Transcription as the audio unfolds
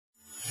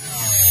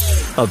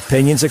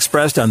Opinions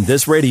expressed on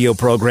this radio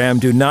program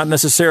do not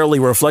necessarily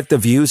reflect the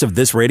views of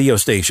this radio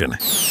station.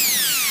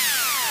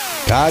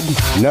 Todd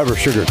never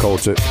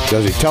sugarcoats it.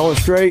 Does he tell it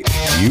straight?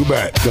 You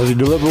bet. Does he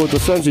deliver with a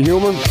sense of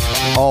humor?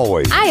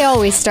 Always. I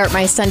always start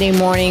my Sunday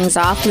mornings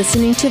off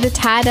listening to the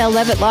Todd L.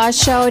 Levitt Law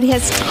Show. It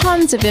has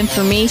tons of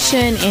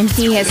information, and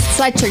he has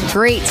such a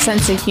great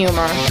sense of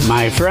humor.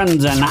 My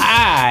friends and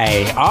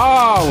I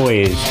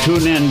always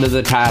tune in to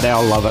the Todd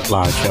L. Levitt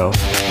Law Show.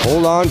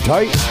 Hold on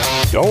tight.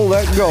 Don't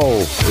let go.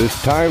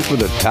 It's time for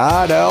the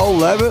Todd L.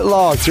 Levitt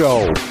Law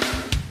Show.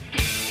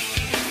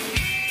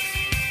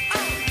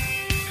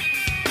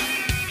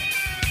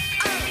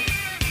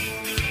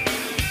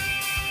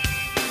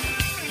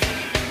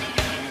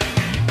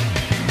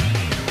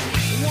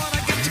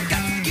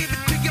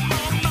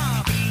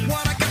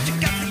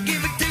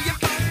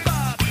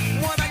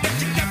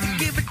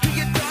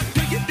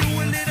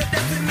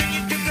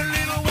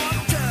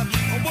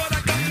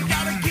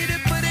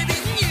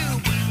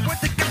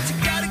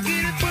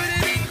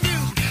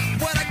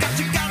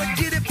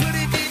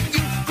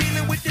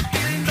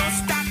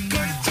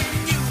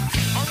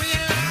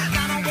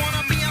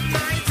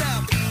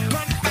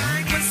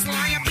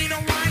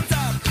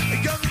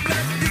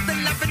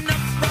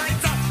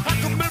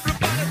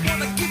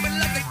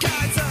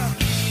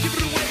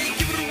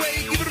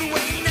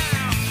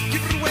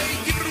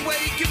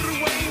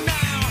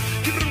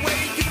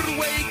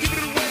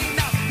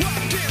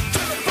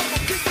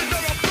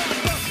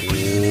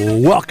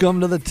 Welcome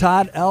to the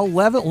Todd L.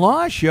 Levitt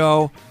Law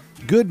Show.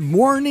 Good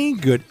morning,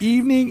 good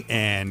evening,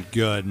 and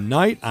good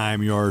night.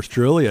 I'm yours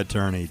truly,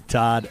 attorney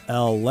Todd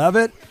L.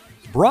 Levitt,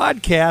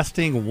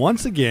 broadcasting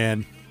once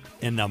again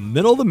in the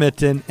middle of the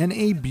mitten in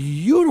a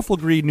beautiful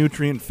green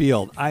nutrient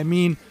field. I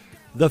mean,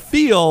 the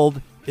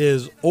field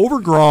is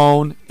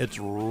overgrown. It's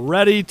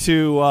ready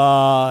to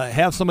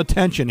have some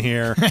attention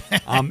here.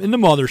 I'm in the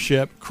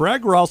mothership.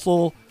 Craig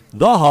Russell,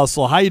 The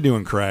Hustle. How you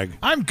doing, Craig?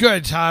 I'm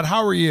good, Todd.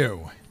 How are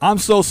you? I'm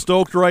so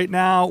stoked right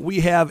now. We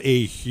have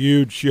a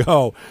huge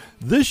show.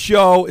 This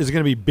show is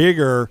going to be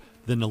bigger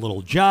than the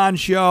Little John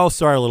show.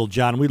 Sorry, Little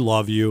John, we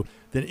love you.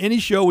 Than any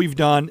show we've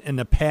done in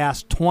the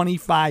past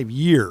 25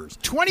 years.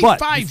 25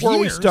 but before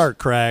years? we start,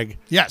 Craig.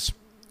 Yes.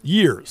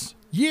 Years.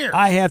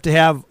 I have to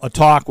have a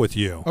talk with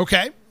you.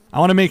 Okay. I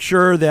want to make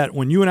sure that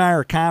when you and I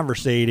are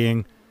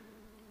conversating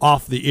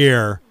off the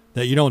air,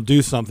 that you don't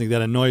do something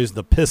that annoys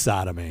the piss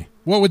out of me.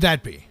 What would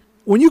that be?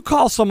 When you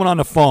call someone on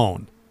the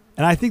phone,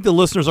 and I think the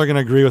listeners are going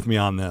to agree with me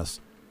on this.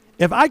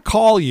 If I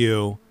call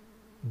you,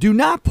 do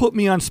not put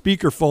me on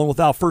speakerphone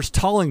without first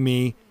telling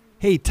me,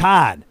 hey,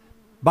 Todd,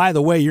 by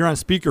the way, you're on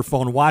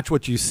speakerphone. Watch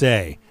what you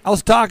say. I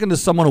was talking to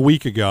someone a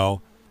week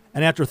ago,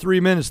 and after 3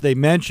 minutes, they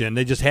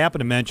just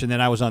happened to mention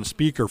that I was on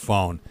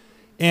speakerphone.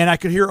 And I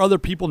could hear other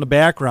people in the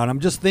background.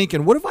 I'm just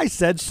thinking, what if I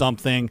said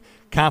something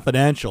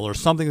confidential or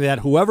something that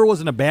whoever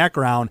was in the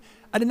background,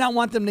 I did not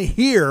want them to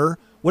hear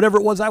whatever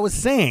it was I was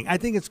saying. I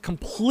think it's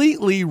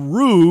completely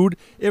rude.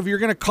 If you're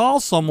going to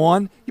call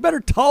someone, you better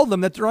tell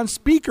them that they're on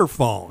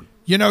speakerphone.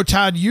 You know,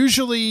 Todd,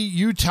 usually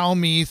you tell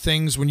me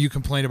things when you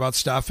complain about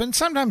stuff, and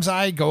sometimes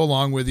I go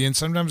along with you, and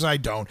sometimes I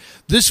don't.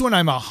 This one,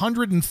 I'm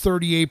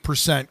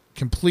 138%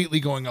 completely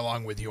going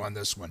along with you on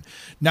this one.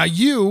 Now,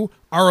 you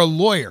are a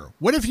lawyer.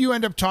 What if you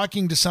end up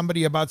talking to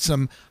somebody about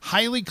some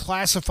highly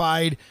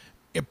classified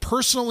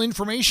personal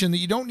information that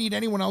you don't need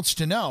anyone else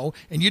to know,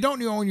 and you don't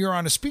know when you're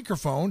on a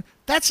speakerphone?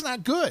 That's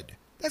not good.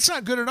 That's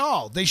not good at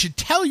all. They should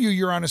tell you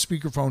you're on a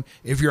speakerphone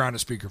if you're on a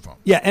speakerphone.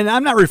 Yeah, and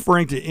I'm not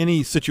referring to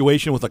any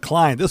situation with a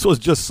client. This was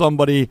just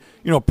somebody,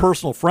 a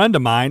personal friend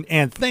of mine,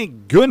 and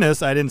thank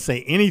goodness I didn't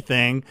say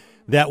anything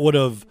that would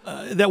have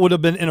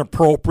been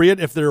inappropriate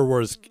if there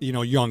was,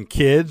 young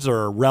kids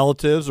or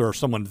relatives or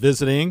someone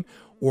visiting.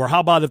 Or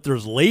how about if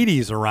there's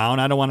ladies around?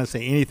 I don't want to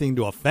say anything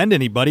to offend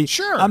anybody.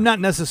 Sure. I'm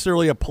not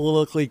necessarily a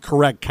politically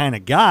correct kind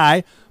of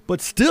guy, but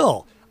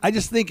still, I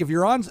just think if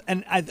you're on,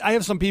 and I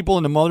have some people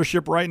in the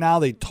mothership right now,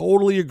 they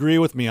totally agree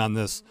with me on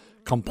this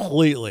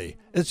completely.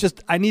 It's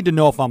just, I need to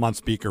know if I'm on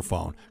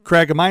speakerphone.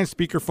 Craig, am I on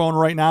speakerphone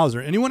right now? Is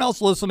there anyone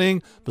else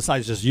listening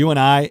besides just you and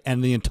I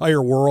and the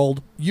entire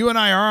world? You and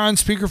I are on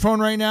speakerphone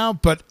right now,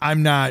 but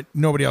I'm not.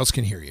 Nobody else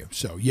can hear you.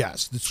 So,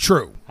 yes, it's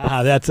true.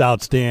 That's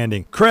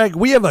outstanding. Craig,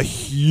 we have a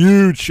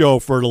huge show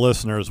for the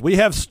listeners. We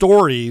have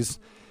stories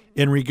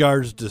in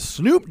regards to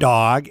Snoop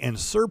Dogg and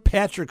Sir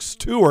Patrick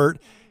Stewart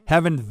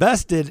have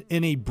invested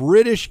in a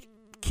British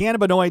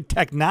cannabinoid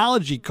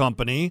technology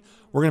company.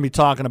 We're going to be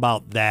talking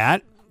about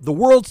that. The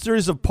World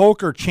Series of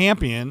Poker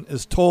champion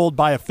is told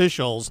by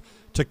officials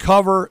to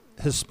cover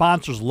his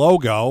sponsor's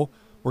logo.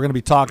 We're going to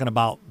be talking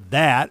about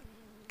that.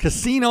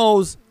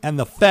 Casinos and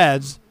the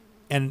feds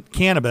and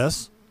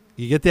cannabis.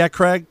 You get that,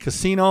 Craig?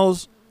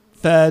 Casinos,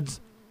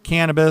 feds,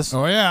 cannabis.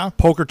 Oh, yeah.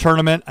 Poker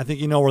tournament. I think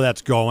you know where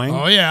that's going.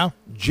 Oh, yeah.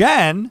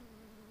 Jen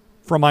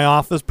from my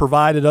office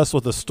provided us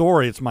with a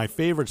story. It's my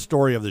favorite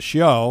story of the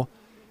show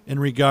in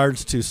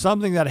regards to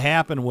something that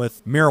happened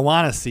with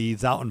marijuana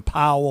seeds out in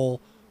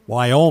Powell,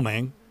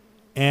 Wyoming.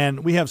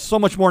 And we have so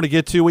much more to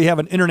get to. We have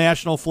an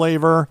international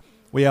flavor.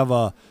 We have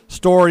a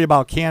story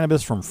about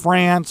cannabis from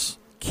France,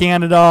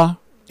 Canada,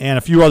 and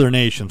a few other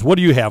nations. What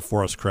do you have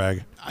for us,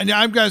 Craig?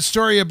 I've got a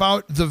story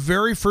about the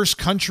very first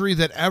country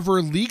that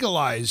ever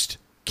legalized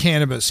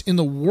cannabis in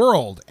the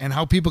world and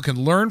how people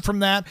can learn from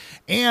that,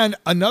 and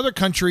another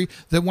country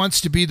that wants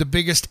to be the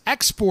biggest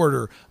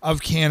exporter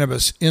of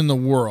cannabis in the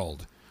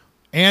world.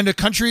 And a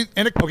country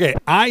Okay,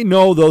 I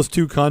know those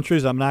two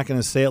countries. I'm not going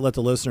to say it. Let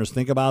the listeners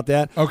think about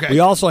that. Okay. We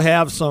also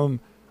have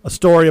a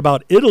story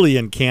about Italy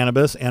and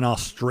cannabis and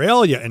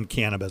Australia and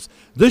cannabis.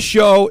 This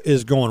show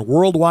is going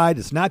worldwide.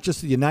 It's not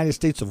just the United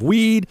States of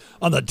weed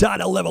on the Todd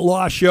L. Levitt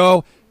Law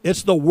Show.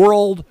 It's the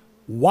world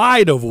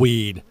wide of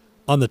weed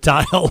on the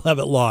Todd L.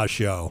 Levitt Law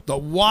Show. The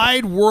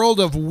wide world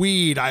of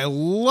weed. I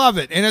love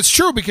it. And it's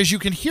true because you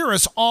can hear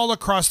us all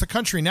across the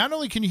country. Not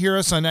only can you hear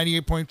us on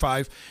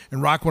 98.5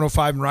 and Rock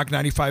 105 and Rock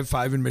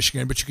 95.5 in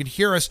Michigan, but you can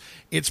hear us.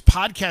 It's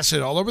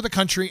podcasted all over the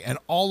country and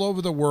all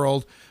over the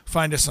world.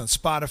 Find us on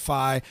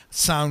Spotify,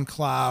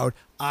 SoundCloud,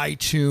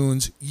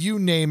 iTunes, you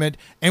name it.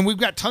 And we've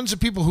got tons of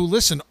people who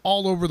listen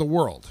all over the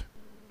world.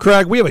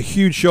 Craig, we have a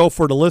huge show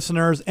for the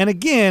listeners. And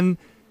again,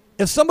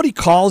 if somebody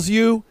calls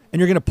you and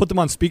you're going to put them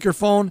on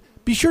speakerphone,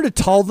 be sure to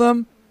tell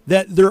them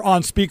that they're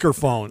on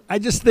speakerphone. I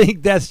just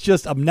think that's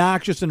just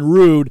obnoxious and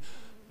rude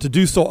to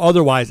do so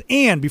otherwise.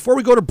 And before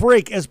we go to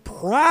break, as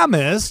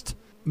promised,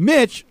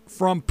 Mitch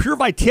from Pure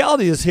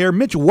Vitality is here.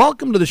 Mitch,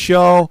 welcome to the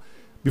show.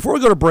 Before we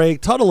go to break,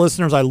 tell the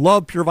listeners I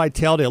love Pure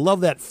Vitality. I love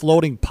that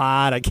floating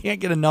pod. I can't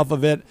get enough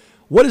of it.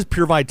 What is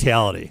Pure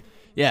Vitality?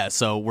 Yeah,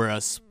 so we're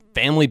a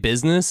family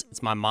business.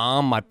 It's my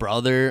mom, my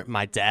brother,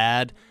 my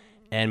dad,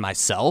 and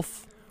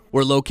myself.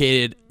 We're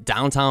located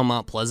downtown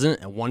Mount Pleasant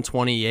at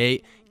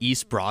 128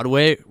 East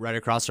Broadway, right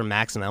across from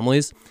Max and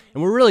Emily's.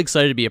 And we're really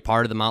excited to be a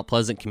part of the Mount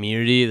Pleasant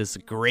community. This is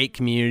a great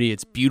community.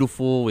 It's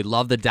beautiful. We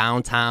love the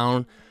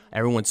downtown.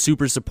 Everyone's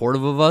super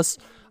supportive of us.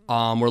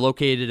 We're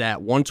located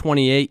at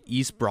 128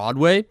 East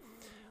Broadway.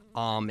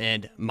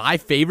 And my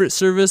favorite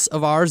service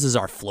of ours is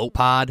our float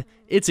pod.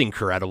 It's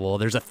incredible.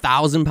 There's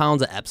 1,000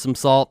 pounds of Epsom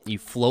salt. You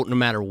float no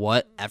matter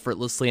what,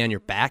 effortlessly on your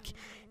back.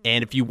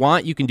 And if you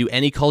want, you can do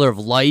any color of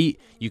light.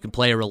 You can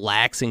play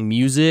relaxing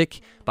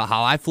music. But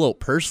how I float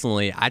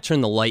personally, I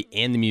turn the light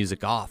and the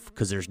music off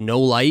because there's no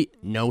light,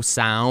 no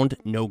sound,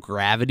 no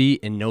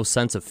gravity, and no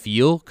sense of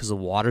feel because the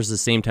water's the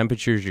same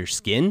temperature as your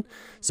skin.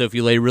 So if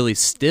you lay really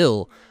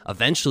still,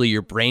 eventually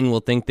your brain will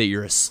think that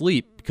you're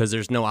asleep because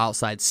there's no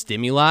outside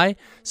stimuli.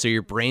 So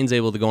your brain's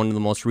able to go into the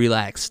most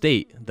relaxed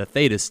state, the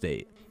theta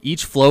state.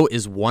 Each float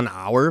is 1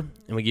 hour,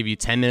 and we give you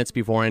 10 minutes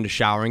beforehand to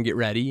shower and get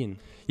ready. And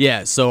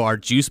yeah, so our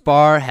juice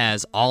bar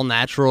has all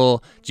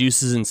natural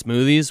juices and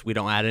smoothies. We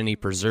don't add any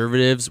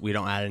preservatives. We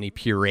don't add any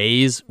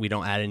purees. We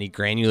don't add any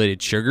granulated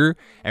sugar.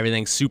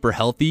 Everything's super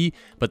healthy,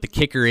 but the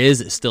kicker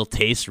is it still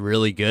tastes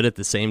really good at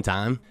the same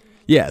time.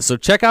 Yeah, so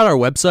check out our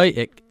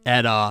website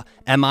at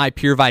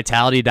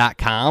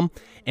mipurevitality.com.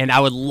 And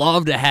I would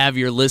love to have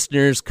your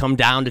listeners come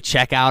down to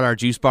check out our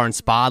juice bar and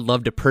spa. I'd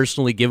love to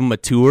personally give them a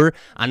tour.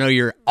 I know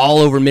you're all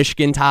over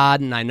Michigan,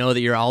 Todd, and I know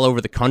that you're all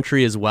over the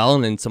country as well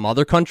and in some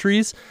other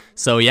countries.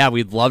 So, yeah,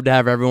 we'd love to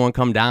have everyone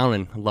come down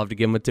and I'd love to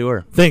give them a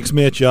tour. Thanks,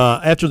 Mitch.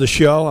 After the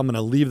show, I'm going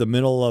to leave the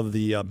middle of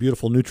the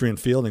beautiful nutrient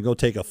field and go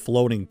take a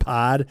floating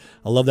pod.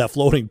 I love that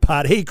floating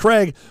pod. Hey,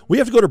 Craig, we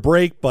have to go to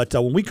break, but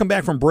when we come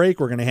back from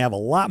break, we're going to have a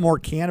lot more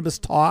cannabis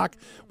talk.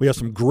 We have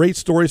some great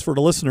stories for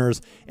the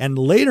listeners. And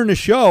later in the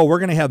show, we're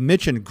going to have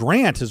Mitch and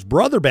Grant, his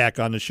brother, back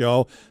on the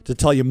show to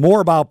tell you more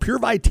about Pure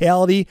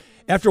Vitality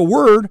after a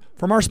word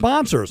from our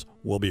sponsors.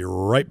 We'll be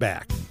right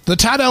back. The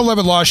Todd L.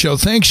 Levitt Law Show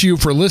thanks you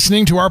for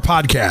listening to our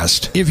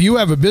podcast. If you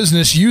have a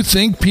business you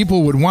think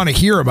people would want to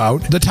hear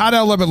about, the Todd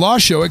L. Levitt Law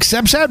Show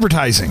accepts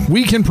advertising.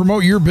 We can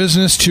promote your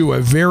business to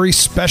a very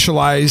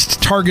specialized,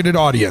 targeted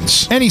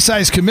audience. Any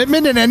size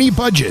commitment and any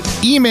budget.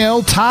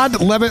 Email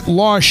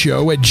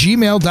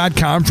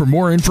toddlevittlawshow@gmail.com for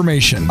more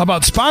information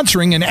about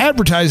sponsoring and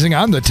advertising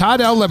on the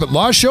Todd L. Levitt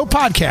Law Show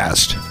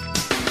podcast.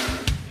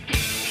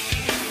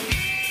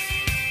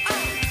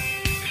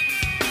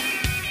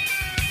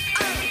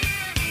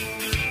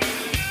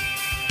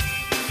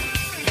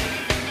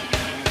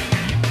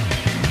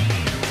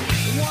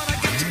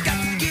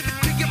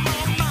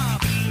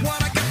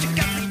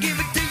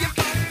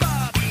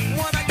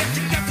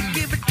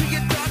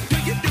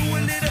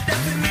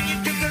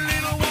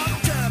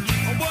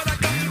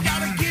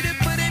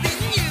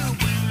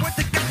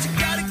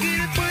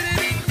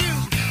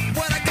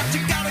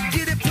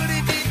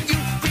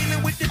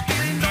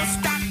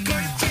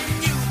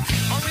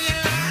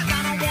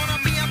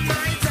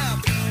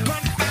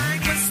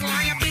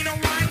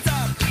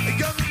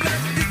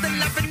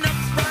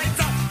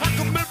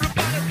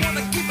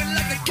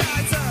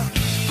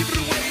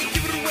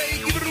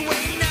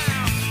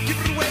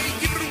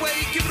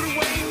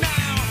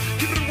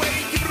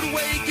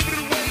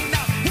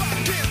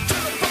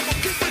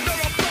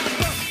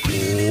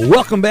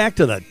 Welcome back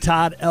to the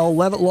Todd L.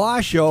 Levitt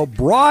Law Show,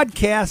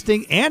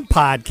 broadcasting and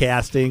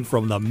podcasting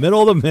from the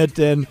middle of the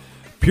mitten,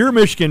 pure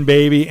Michigan,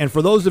 baby. And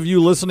for those of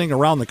you listening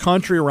around the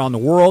country, around the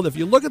world, if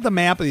you look at the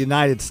map of the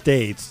United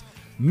States,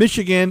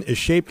 Michigan is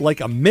shaped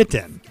like a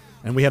mitten.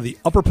 And we have the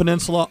Upper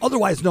Peninsula,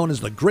 otherwise known as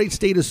the Great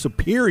State of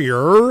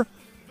Superior.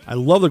 I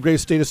love the Great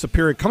State of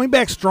Superior. Coming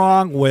back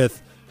strong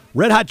with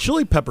Red Hot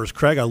Chili Peppers,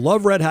 Craig. I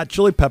love Red Hot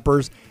Chili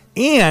Peppers.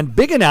 And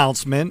big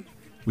announcement,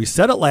 we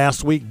said it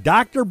last week,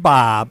 Dr.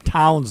 Bob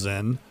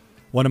Townsend,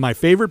 one of my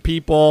favorite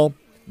people,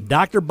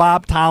 Dr.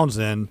 Bob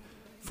Townsend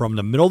from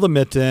the middle of the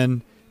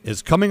mitten,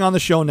 is coming on the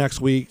show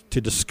next week to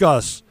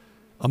discuss,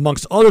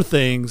 amongst other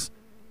things,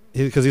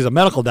 because he's a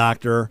medical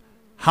doctor,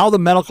 how the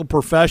medical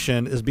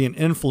profession is being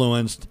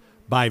influenced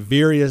by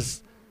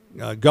various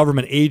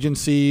government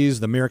agencies,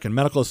 the American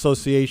Medical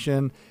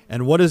Association,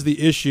 and what is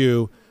the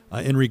issue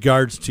in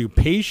regards to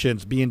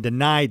patients being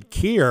denied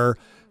care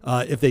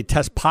if they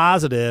test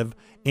positive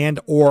and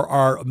or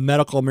are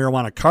medical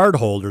marijuana card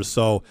holders.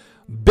 So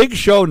big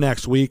show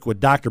next week with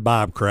Dr.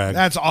 Bob, Craig.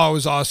 That's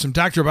always awesome.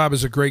 Dr. Bob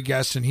is a great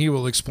guest, and he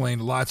will explain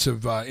lots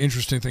of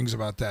interesting things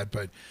about that.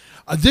 But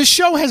this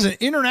show has an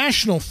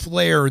international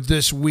flair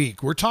this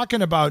week. We're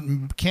talking about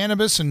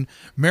cannabis and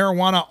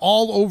marijuana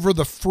all over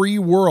the free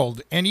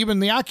world and even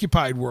the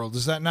occupied world.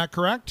 Is that not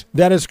correct?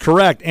 That is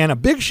correct. And a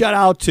big shout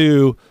out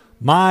to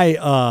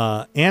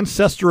my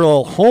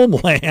ancestral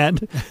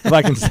homeland, if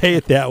I can say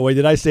it that way.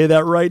 Did I say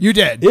that right? You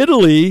did.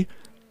 Italy.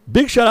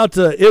 Big shout out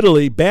to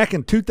Italy. Back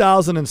in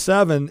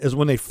 2007 is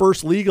when they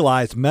first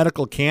legalized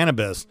medical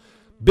cannabis.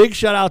 Big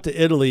shout out to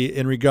Italy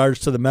in regards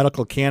to the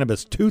medical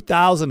cannabis.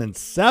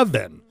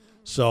 2007.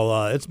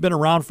 So it's been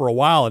around for a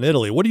while in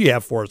Italy. What do you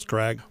have for us,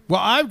 Craig?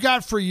 Well, I've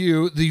got for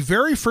you the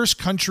very first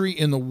country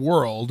in the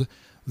world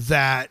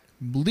that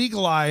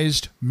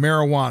legalized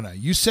marijuana.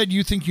 You said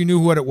you think you knew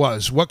what it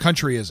was. What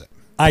country is it?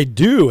 I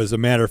do, as a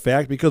matter of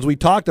fact, because we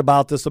talked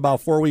about this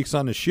about 4 weeks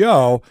on the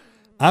show.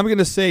 I'm going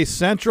to say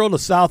Central to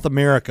South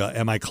America.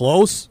 Am I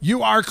close?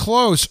 You are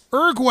close.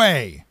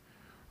 Uruguay.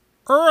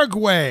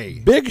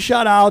 Big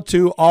shout out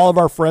to all of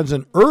our friends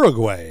in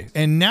Uruguay.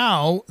 And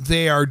now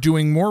they are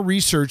doing more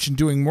research and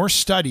doing more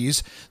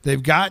studies.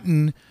 They've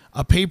gotten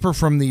a paper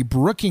from the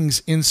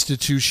Brookings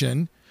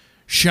Institution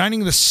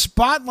shining the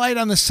spotlight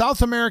on the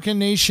South American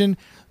nation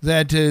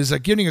that is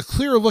getting a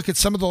clearer look at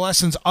some of the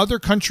lessons other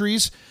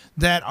countries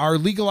that are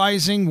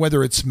legalizing,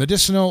 whether it's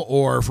medicinal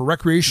or for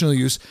recreational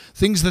use,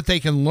 things that they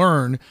can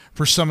learn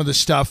for some of the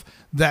stuff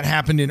that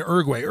happened in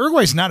Uruguay.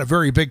 Uruguay's not a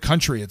very big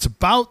country. It's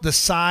about the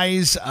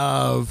size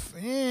of,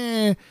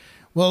 at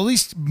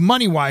least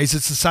money-wise,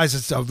 it's the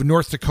size of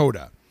North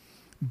Dakota.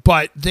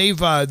 But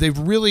they've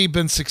really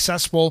been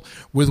successful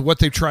with what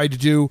they've tried to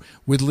do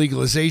with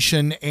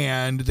legalization,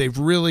 and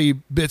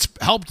it's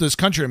helped this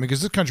country. I mean,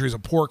 because this country is a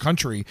poor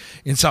country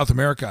in South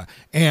America,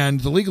 and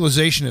the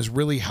legalization has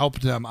really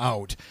helped them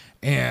out.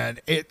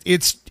 And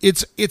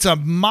it's a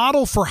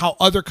model for how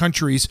other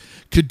countries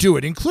could do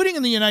it, including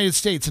in the United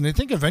States. And I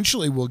think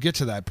eventually we'll get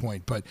to that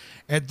point. But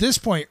at this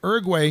point,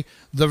 Uruguay,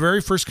 the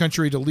very first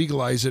country to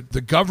legalize it, the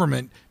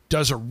government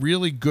does a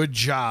really good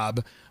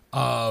job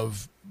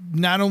of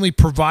not only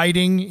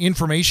providing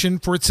information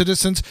for its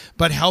citizens,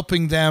 but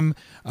helping them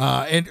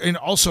and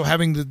also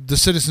having the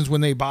citizens,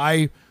 when they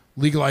buy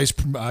legalized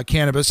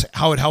cannabis,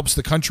 how it helps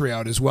the country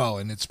out as well.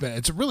 And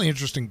it's a really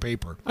interesting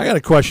paper. I got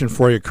a question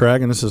for you,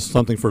 Craig, and this is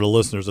something for the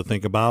listeners to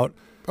think about.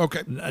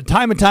 Okay.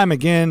 Time and time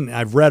again,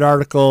 I've read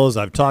articles,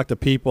 I've talked to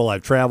people,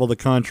 I've traveled the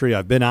country,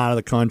 I've been out of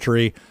the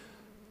country.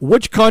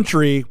 Which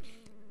country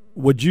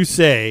would you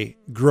say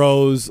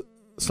grows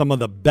some of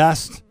the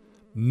best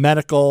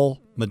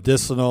medicinal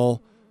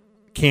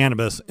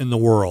cannabis in the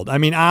world? I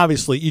mean,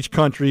 obviously, each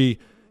country,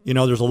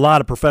 there's a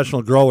lot of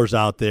professional growers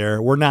out there.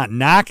 We're not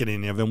knocking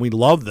any of them. We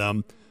love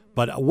them.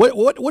 But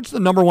what's the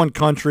number one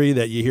country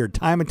that you hear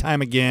time and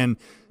time again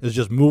is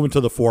just moving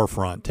to the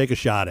forefront? Take a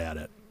shot at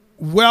it.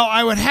 Well,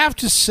 I would have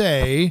to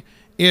say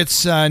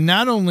it's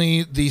not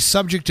only the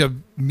subject of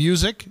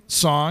music,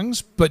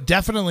 songs, but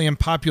definitely in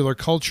popular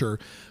culture.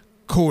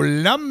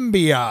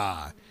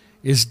 Colombia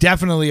is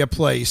definitely a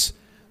place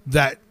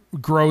that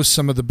grows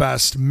some of the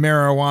best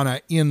marijuana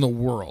in the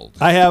world.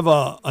 I have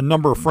a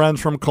number of friends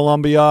from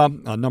Colombia,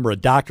 a number of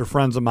doctor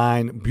friends of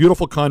mine.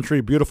 Beautiful country,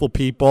 beautiful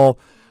people.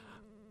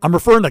 I'm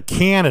referring to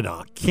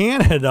Canada.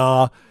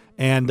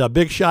 And a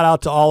big shout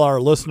out to all our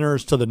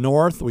listeners to the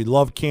north. We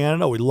love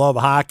Canada. We love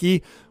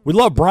hockey. We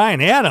love Bryan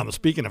Adams.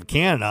 Speaking of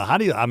Canada,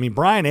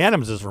 Bryan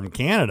Adams is from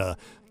Canada.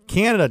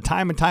 Canada,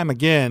 time and time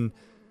again,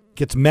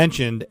 gets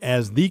mentioned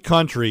as the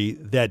country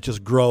that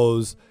just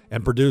grows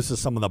and produces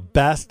some of the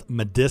best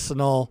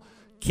medicinal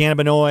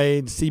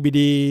cannabinoids,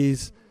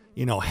 CBDs,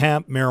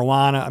 hemp,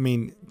 marijuana. I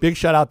mean, big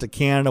shout out to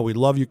Canada. We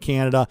love you,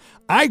 Canada.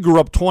 I grew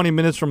up 20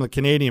 minutes from the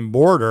Canadian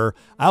border.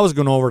 I was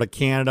going over to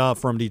Canada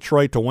from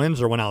Detroit to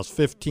Windsor when I was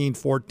 15,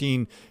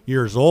 14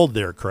 years old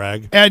there,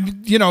 Craig.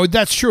 And,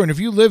 that's true. And if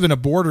you live in a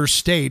border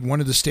state, one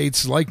of the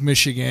states like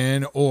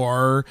Michigan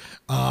or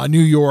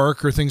New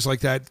York or things like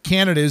that,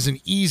 Canada is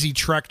an easy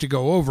trek to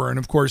go over. And,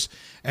 of course,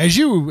 as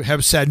you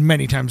have said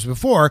many times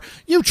before,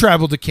 you've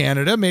traveled to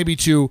Canada maybe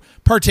to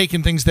partake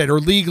in things that are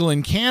legal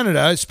in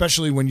Canada,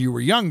 especially when you were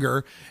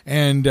younger.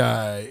 And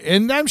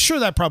I'm sure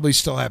that probably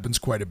still happens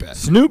quite a bit.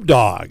 Snoop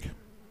Dogg.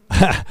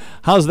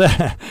 How's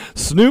that?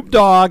 Snoop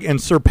Dogg and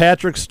Sir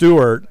Patrick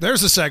Stewart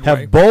There's a segue.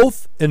 have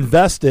both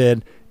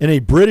invested in a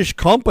British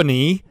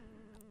company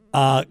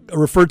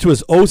referred to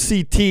as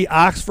OCT,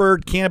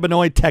 Oxford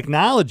Cannabinoid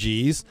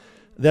Technologies,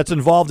 that's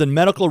involved in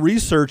medical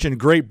research in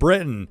Great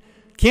Britain.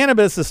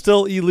 Cannabis is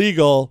still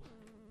illegal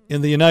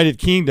in the United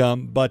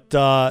Kingdom, but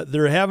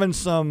they're having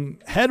some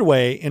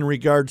headway in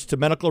regards to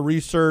medical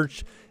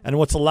research and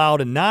what's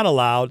allowed and not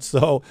allowed.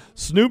 So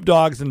Snoop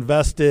Dogg's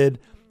invested,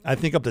 I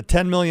think, up to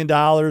 $10 million.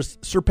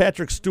 Sir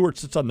Patrick Stewart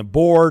sits on the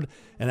board,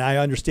 and I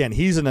understand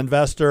he's an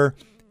investor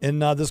in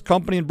this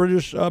company,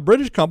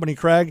 British company,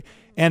 Craig.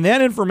 And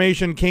that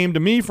information came to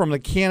me from the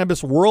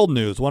Cannabis World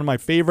News, one of my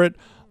favorite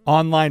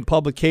online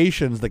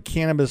publications, the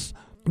Cannabis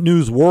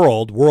News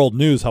World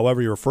News,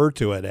 however you refer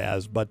to it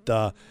as.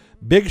 But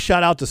big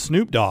shout out to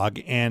Snoop Dogg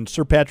and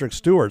Sir Patrick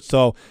Stewart.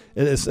 So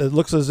it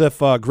looks as if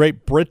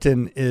Great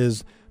Britain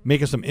is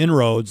making some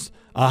inroads.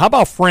 How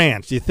about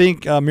France? Do you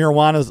think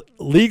marijuana is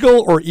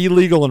legal or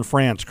illegal in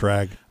France,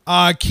 Craig?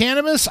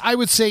 Cannabis, I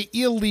would say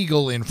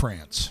illegal in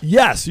France.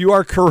 Yes, you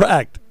are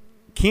correct.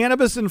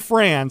 Cannabis in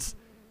France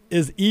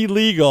is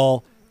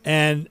illegal,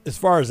 and as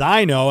far as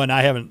I know, and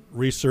I haven't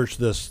researched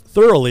this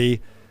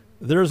thoroughly,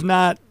 there's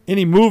not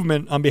any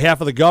movement on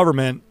behalf of the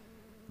government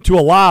to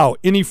allow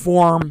any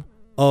form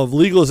of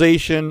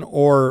legalization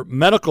or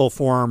medical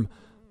form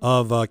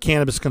of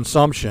cannabis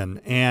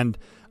consumption. And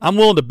I'm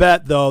willing to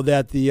bet, though,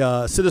 that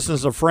the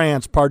citizens of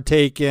France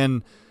partake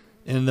in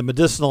the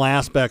medicinal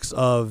aspects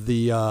of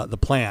the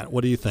plant.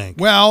 What do you think?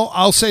 Well,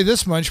 I'll say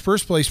this much.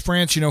 First place,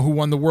 France, who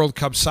won the World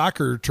Cup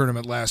soccer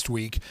tournament last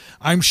week.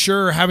 I'm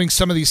sure having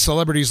some of these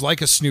celebrities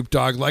like a Snoop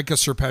Dogg, like a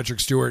Sir Patrick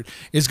Stewart,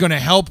 is going to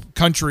help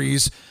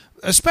countries,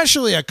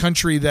 especially a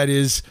country that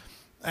is,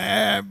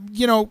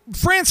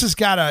 France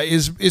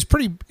is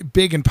pretty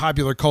big in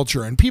popular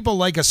culture, and people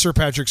like a Sir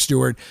Patrick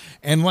Stewart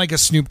and like a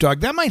Snoop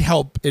Dogg, that might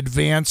help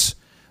advance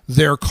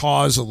their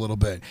cause a little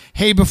bit.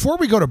 Hey, before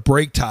we go to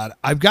break, Todd,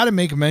 I've got to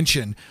make a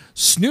mention.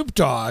 Snoop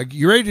Dogg,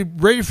 you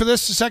ready for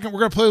this a second? We're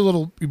going to play a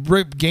little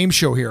game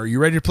show here. Are you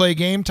ready to play a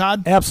game,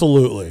 Todd?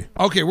 Absolutely.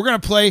 Okay, we're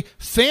going to play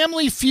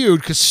Family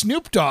Feud because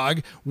Snoop Dogg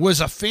was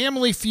a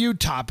Family Feud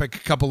topic a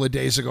couple of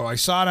days ago. I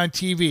saw it on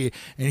TV,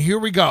 and here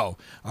we go.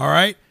 All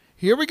right,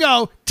 here we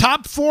go.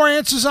 Top 4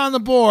 answers on the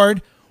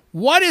board.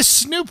 What is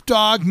Snoop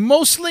Dogg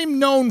mostly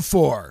known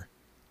for?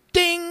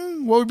 Ding!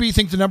 What would you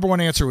think the number 1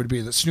 answer would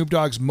be that Snoop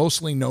Dogg's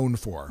mostly known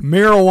for?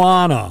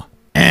 Marijuana.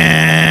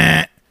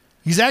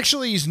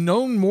 He's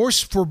known more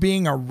for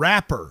being a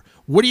rapper.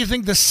 What do you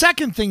think the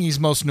second thing he's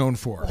most known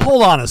for?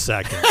 Hold on a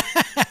second.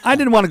 I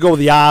didn't want to go with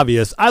the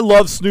obvious. I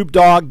love Snoop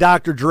Dogg,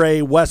 Dr.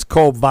 Dre, West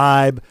Coast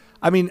vibe.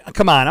 I mean,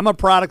 come on. I'm a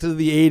product of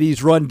the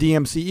 80s, Run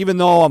DMC, even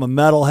though I'm a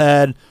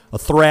metalhead, a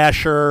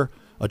thrasher,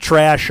 a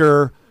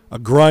trasher, a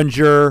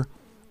grunger,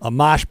 a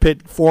mosh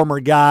pit former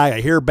guy. I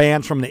hear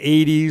bands from the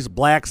 80s,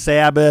 Black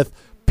Sabbath,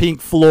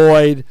 Pink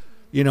Floyd,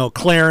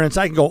 Clarence.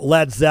 I can go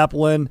Led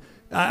Zeppelin.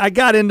 I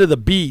got into the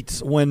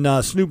beats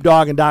when Snoop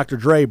Dogg and Dr.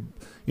 Dre,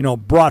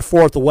 brought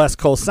forth the West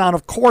Coast sound.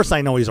 Of course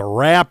I know he's a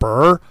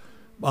rapper,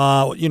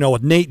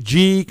 with Nate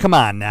G. Come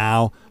on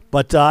now.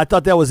 But I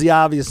thought that was the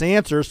obvious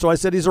answer, so I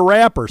said he's a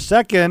rapper.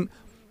 Second,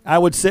 I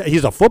would say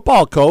he's a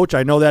football coach.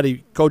 I know that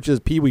he coaches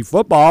Pee Wee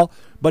football,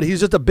 but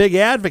he's just a big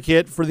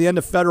advocate for the end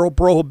of federal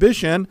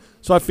prohibition,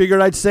 so I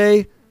figured I'd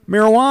say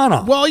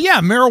marijuana. Well, yeah,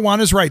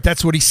 marijuana's right.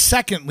 That's what he's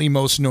secondly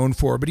most known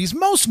for, but he's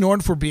most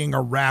known for being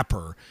a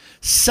rapper.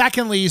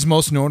 Secondly, he's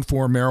most known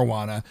for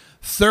marijuana.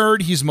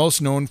 Third, he's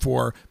most known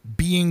for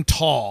being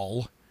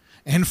tall.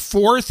 And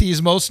fourth,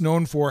 he's most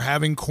known for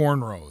having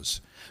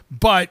cornrows.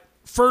 But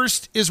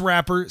first is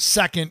rapper,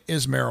 second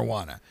is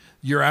marijuana.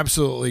 You're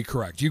absolutely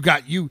correct.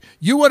 You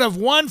would have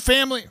won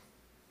Family.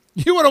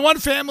 You would have won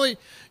Family.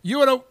 You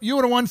would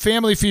have won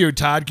Family Feud,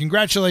 Todd.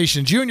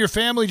 Congratulations. You and your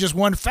family just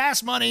won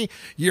fast money.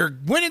 You're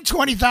winning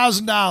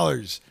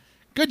 $20,000.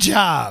 Good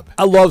job.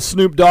 I love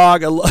Snoop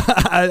Dogg.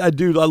 I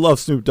do. I love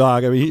Snoop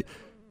Dogg. I mean,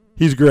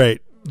 he's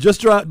great.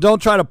 Just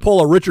don't try to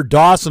pull a Richard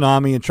Dawson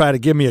on me and try to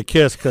give me a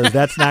kiss, because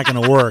that's not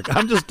going to work.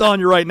 I'm just telling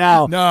you right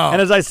now. No.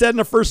 And as I said in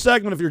the first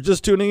segment, if you're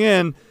just tuning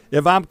in,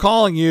 if I'm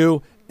calling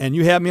you and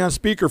you have me on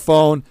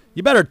speakerphone,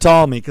 you better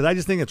tell me, because I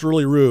just think it's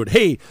really rude.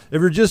 Hey,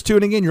 if you're just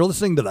tuning in, you're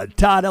listening to the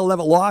Todd L.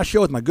 Levitt Law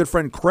Show with my good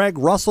friend Craig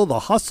Russell, The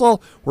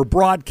Hustle. We're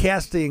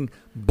broadcasting,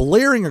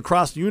 blaring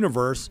across the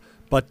universe,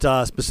 but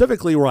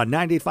specifically we're on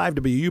 98.5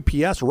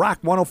 WUPS, Rock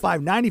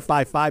 105,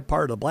 95.5,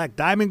 part of the Black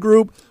Diamond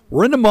Group.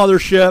 We're in the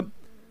mothership.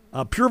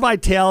 Pure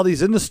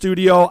Vitality's in the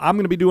studio. I'm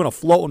going to be doing a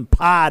floating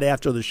pod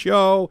after the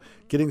show,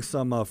 getting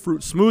some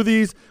fruit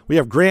smoothies. We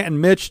have Grant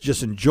and Mitch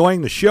just enjoying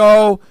the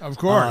show. Of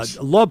course.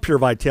 I love Pure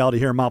Vitality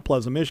here in Mount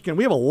Pleasant, Michigan.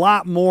 We have a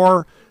lot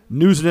more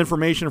news and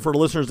information for the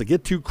listeners to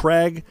get to,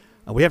 Craig.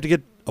 We have to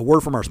get a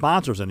word from our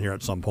sponsors in here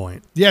at some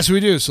point. Yes, we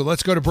do. So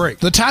let's go to break.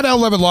 The Todd L.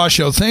 Levitt Law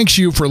Show thanks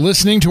you for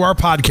listening to our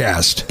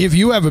podcast. If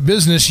you have a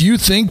business you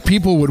think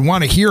people would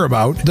want to hear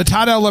about, the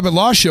Todd L. Levitt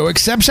Law Show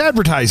accepts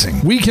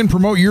advertising. We can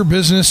promote your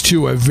business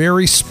to a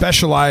very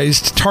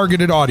specialized,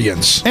 targeted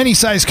audience. Any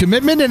size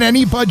commitment and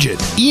any budget.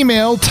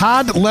 Email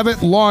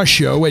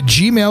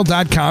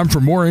toddlevittlawshow@gmail.com for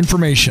more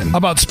information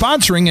about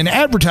sponsoring and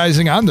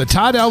advertising on the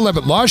Todd L.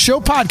 Levitt Law Show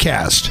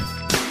podcast.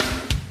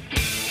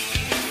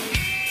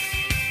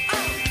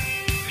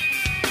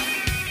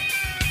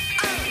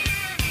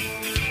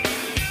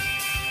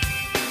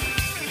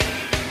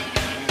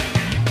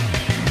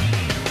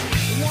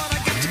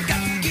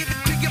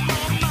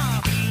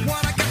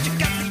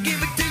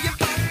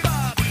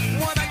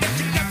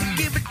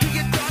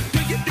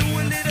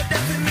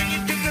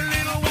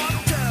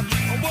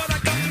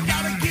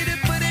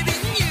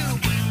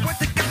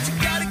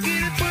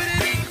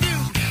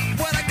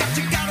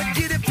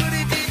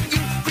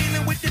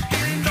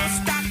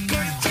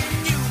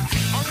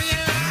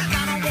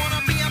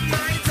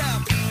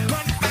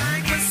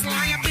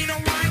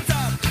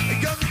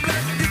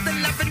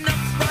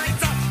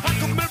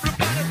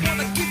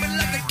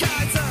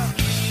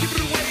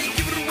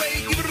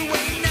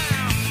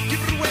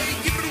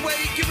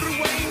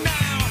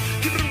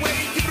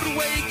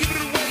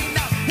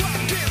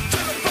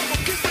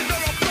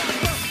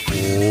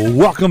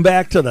 Welcome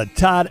back to the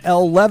Todd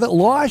L. Levitt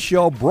Law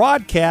Show,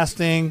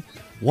 broadcasting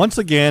once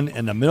again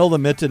in the middle of the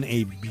mitten,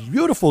 a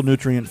beautiful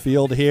nutrient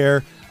field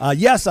here.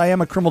 Yes, I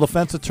am a criminal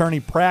defense attorney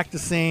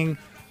practicing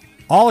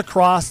all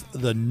across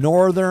the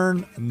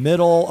northern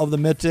middle of the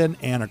mitten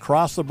and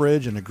across the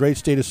bridge in the great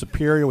state of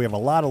Superior. We have a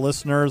lot of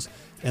listeners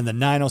in the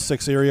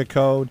 906 area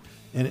code,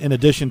 in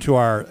addition to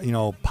our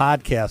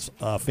podcast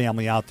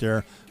family out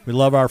there. We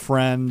love our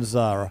friends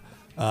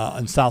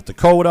in South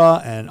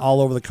Dakota and all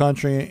over the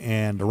country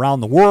and around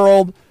the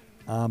world.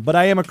 But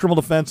I am a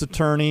criminal defense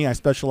attorney. I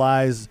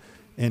specialize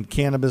in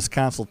cannabis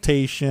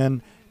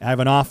consultation. I have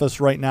an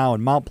office right now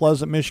in Mount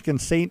Pleasant, Michigan,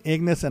 St.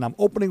 Ignace, and I'm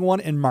opening one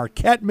in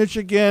Marquette,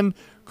 Michigan,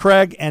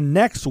 Craig. And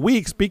next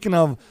week, speaking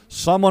of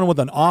someone with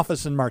an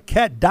office in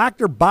Marquette,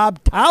 Dr.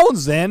 Bob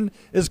Townsend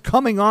is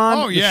coming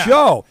on the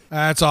show.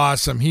 That's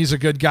awesome. He's a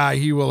good guy.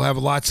 He will have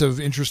lots of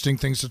interesting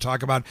things to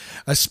talk about,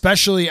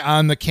 especially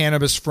on the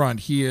cannabis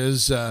front. He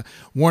is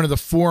one of the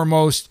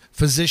foremost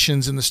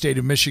physicians in the state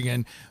of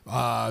Michigan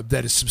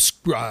that is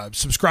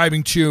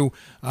subscribing to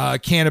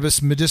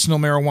cannabis, medicinal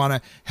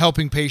marijuana,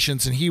 helping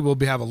patients, and he will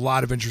have a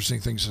lot of interesting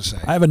things to say.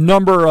 I have a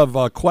number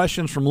of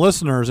questions from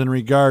listeners in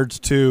regards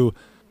to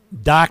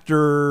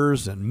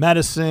doctors and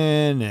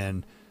medicine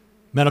and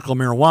medical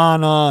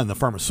marijuana and the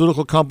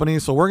pharmaceutical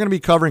companies. So we're going to be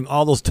covering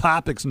all those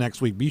topics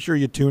next week. Be sure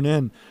you tune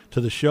in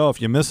to the show.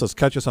 If you miss us,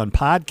 catch us on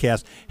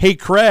podcast. Hey,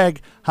 Craig,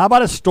 how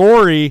about a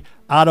story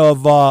out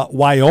of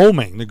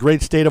Wyoming, the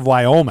great state of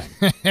Wyoming?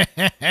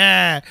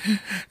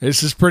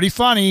 This is pretty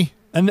funny.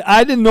 And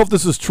I didn't know if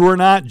this is true or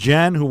not.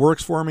 Jen, who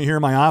works for me here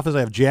in my office,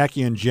 I have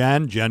Jackie and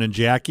Jen and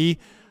Jackie.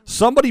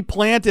 Somebody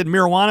planted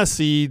marijuana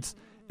seeds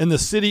in the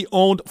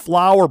city-owned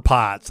flower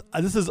pots.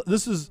 This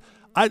is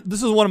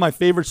one of my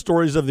favorite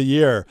stories of the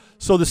year.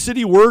 So the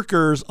city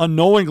workers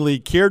unknowingly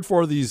cared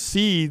for these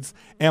seeds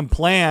and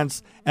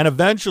plants, and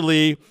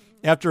eventually,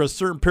 after a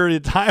certain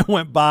period of time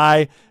went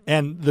by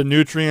and the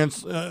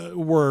nutrients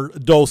were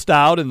dosed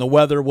out and the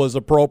weather was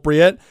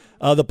appropriate,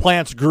 the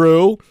plants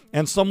grew,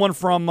 and someone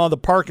from the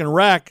Park and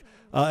Rec,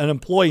 an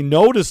employee,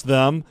 noticed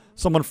them,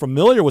 someone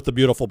familiar with the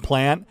beautiful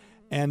plant,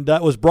 and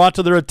it was brought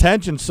to their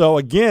attention. So,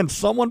 again,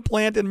 someone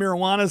planted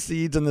marijuana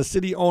seeds in the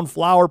city-owned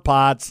flower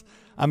pots.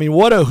 I mean,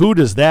 what a hoot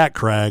is that,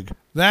 Craig?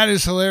 That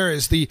is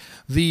hilarious. The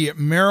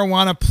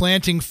marijuana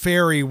planting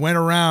fairy went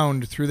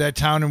around through that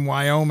town in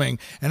Wyoming,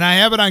 and I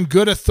have it on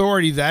good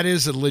authority. That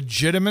is a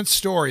legitimate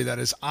story. That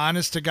is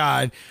honest to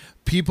God.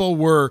 People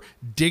were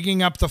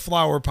digging up the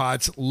flower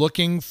pots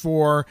looking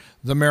for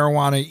the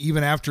marijuana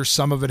even after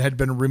some of it had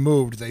been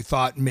removed. They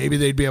thought maybe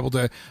they'd be able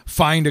to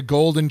find a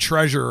golden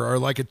treasure or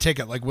like a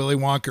ticket like Willy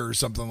Wonka or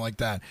something like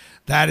that.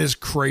 That is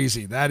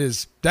crazy.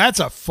 That's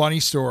a funny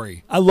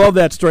story. I love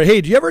that story. Hey,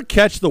 do you ever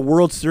catch the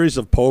World Series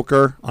of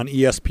Poker on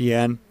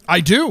ESPN? I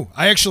do.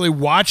 I actually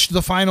watched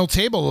the final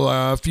table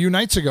a few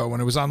nights ago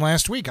when it was on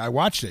last week. I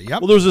watched it.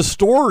 Yep. Well, there's a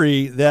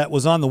story that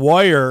was on the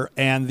wire,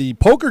 and the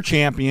poker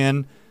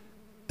champion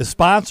is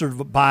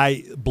sponsored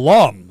by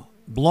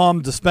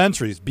Blum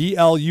Dispensaries,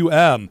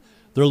 BLUM.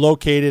 They're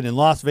located in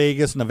Las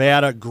Vegas,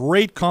 Nevada.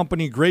 Great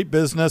company, great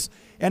business.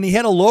 And he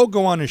had a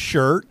logo on his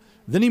shirt.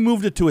 Then he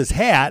moved it to his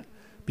hat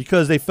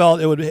because they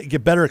felt it would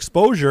get better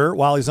exposure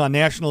while he's on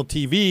national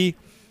TV.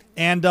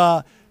 And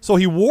so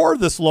he wore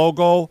this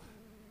logo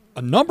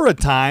a number of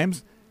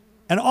times.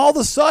 And all of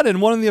a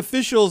sudden, one of the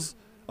officials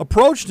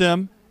approached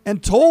him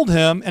and told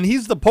him, and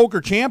he's the poker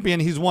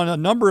champion, he's won a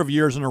number of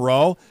years in a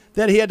row,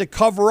 that he had to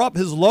cover up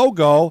his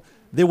logo.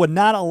 They would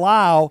not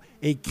allow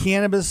a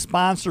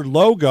cannabis-sponsored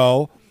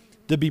logo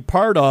to be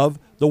part of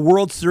the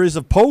World Series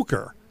of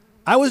Poker.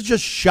 I was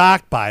just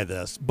shocked by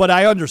this, but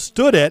I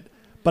understood it,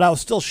 but I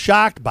was still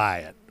shocked by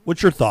it.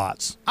 What's your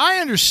thoughts? I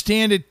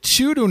understand it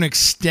too, to an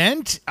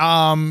extent.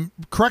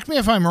 Correct me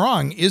if I'm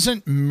wrong.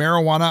 Isn't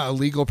marijuana a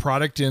legal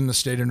product in the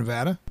state of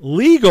Nevada?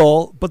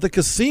 Legal, but the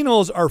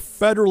casinos are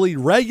federally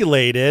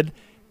regulated,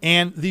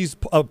 and these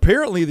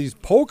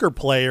poker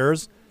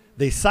players,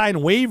 they sign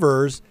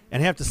waivers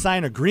and have to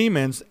sign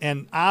agreements,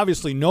 and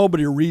obviously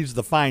nobody reads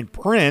the fine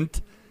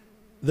print.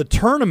 The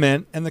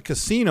tournament and the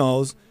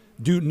casinos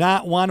do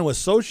not want to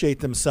associate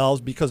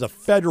themselves because of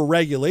federal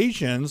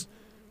regulations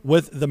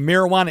with the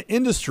marijuana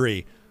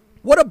industry.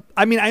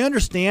 I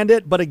understand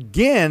it, but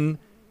again,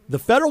 the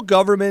federal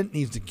government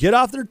needs to get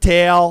off their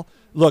tail.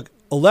 Look,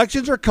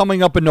 elections are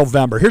coming up in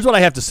November. Here's what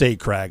I have to say,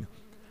 Craig.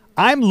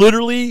 I'm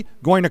literally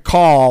going to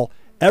call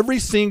every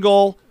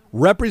single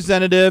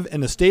representative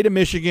in the state of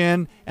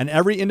Michigan and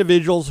every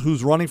individual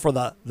who's running for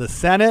the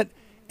Senate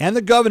and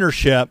the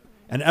governorship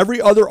and every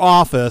other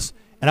office,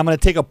 and I'm going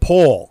to take a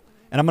poll,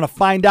 and I'm going to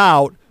find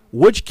out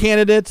which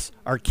candidates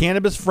are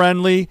cannabis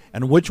friendly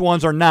and which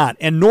ones are not.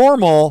 And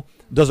Normal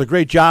does a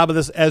great job of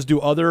this, as do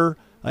other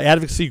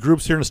advocacy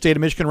groups here in the state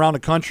of Michigan, around the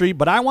country.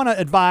 But I want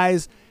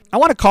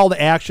to call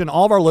to action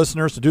all of our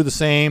listeners to do the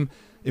same.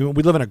 We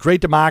live in a great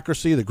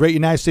democracy, the great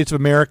United States of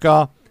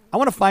America. I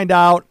want to find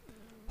out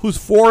who's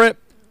for it,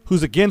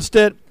 who's against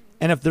it,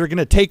 and if they're going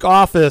to take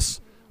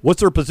office, what's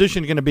their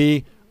position going to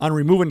be on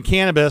removing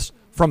cannabis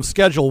from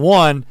Schedule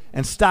 1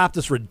 and stop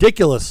this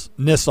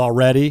ridiculousness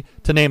already,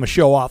 to name a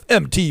show off,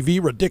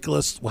 MTV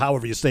Ridiculous,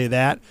 however you say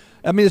that.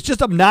 I mean, it's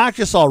just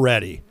obnoxious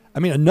already. I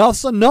mean,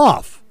 enough's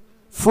enough.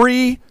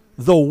 Free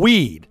the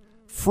weed.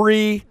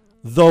 Free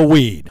the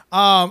weed.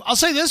 I'll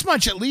say this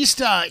much, at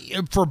least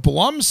for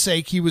Blum's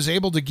sake, he was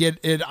able to get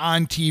it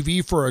on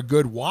TV for a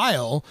good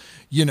while.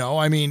 You know,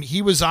 I mean,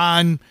 he was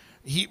on...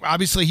 He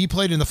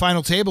played in the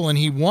final table and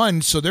he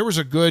won, so there was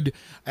a good,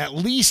 at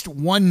least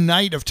one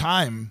night of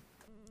time.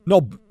 No,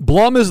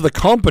 Blum is the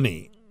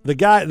company. The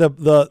guy,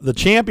 the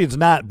champion's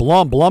not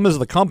Blum. Blum is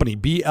the company,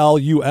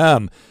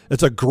 BLUM.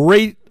 It's a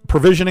great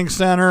provisioning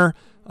center,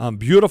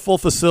 beautiful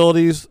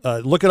facilities.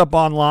 Look it up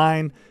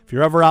online. If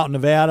you're ever out in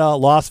Nevada,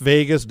 Las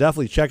Vegas,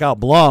 definitely check out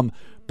Blum.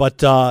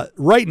 But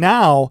right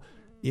now,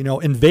 you know,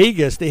 in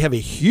Vegas, they have a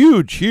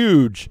huge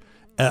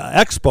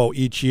expo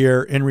each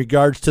year in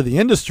regards to the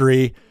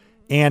industry.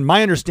 And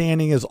my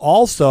understanding is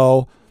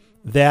also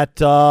that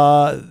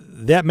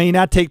that may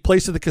not take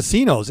place at the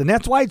casinos. And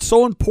that's why it's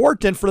so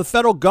important for the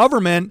federal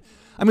government.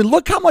 I mean,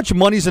 look how much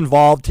money's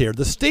involved here.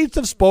 The states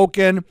have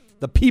spoken,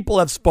 the people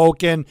have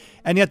spoken,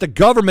 and yet the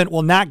government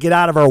will not get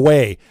out of our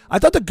way. I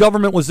thought the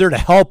government was there to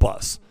help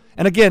us.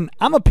 And again,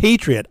 I'm a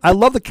patriot. I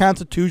love the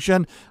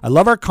Constitution. I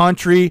love our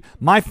country.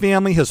 My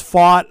family has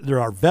fought.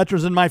 There are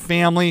veterans in my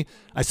family.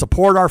 I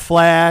support our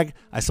flag.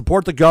 I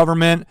support the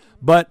government.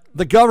 But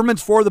the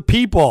government's for the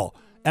people.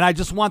 And I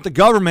just want the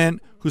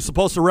government, who's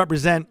supposed to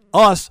represent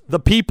us, the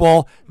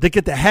people, to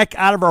get the heck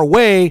out of our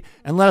way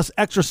and let us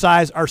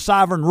exercise our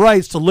sovereign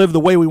rights to live the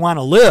way we want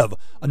to live.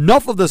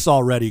 Enough of this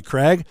already,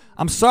 Craig.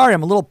 I'm sorry.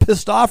 I'm a little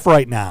pissed off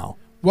right now.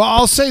 Well,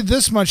 I'll say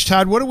this much,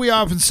 Todd. What do we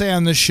often say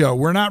on this show?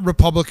 We're not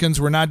Republicans.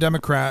 We're not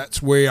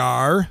Democrats. We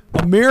are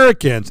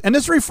Americans. And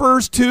this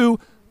refers to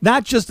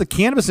not just the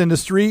cannabis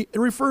industry. It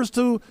refers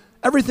to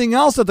everything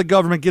else that the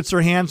government gets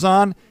their hands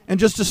on and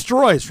just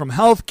destroys, from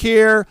health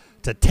care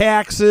to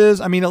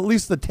taxes. I mean, at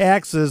least the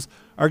taxes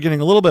are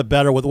getting a little bit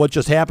better with what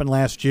just happened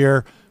last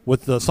year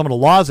with some of the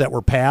laws that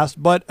were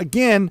passed. But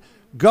again,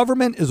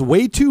 government is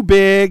way too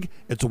big.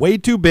 It's way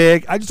too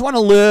big. I just want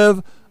to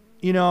live,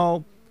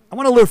 I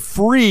want to live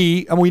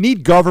free, and we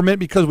need government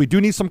because we do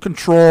need some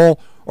control,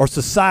 or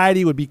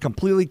society would be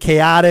completely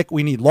chaotic.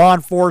 We need law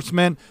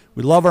enforcement.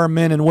 We love our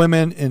men and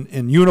women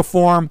in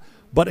uniform.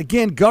 But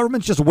again,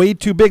 government's just way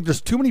too big.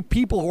 There's too many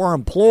people who are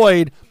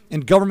employed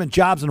in government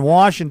jobs in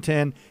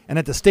Washington and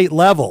at the state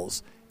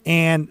levels.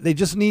 And they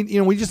just need,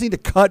 we just need to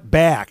cut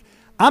back.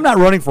 I'm not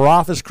running for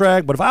office,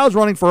 Craig, but if I was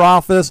running for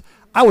office,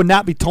 I would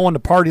not be towing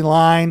the party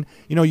line.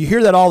 You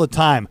hear that all the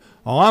time.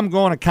 Oh, I'm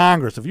going to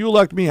Congress. If you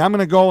elect me, I'm going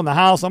to go in the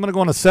House, I'm going to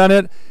go in the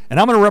Senate, and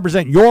I'm going to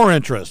represent your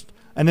interest.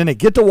 And then they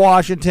get to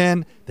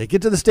Washington, they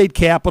get to the state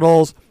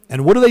capitals,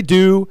 and what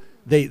do?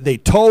 They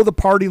toe the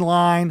party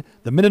line.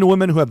 The men and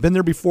women who have been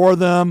there before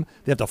them,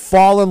 they have to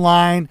fall in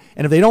line.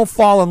 And if they don't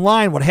fall in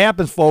line, what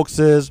happens, folks,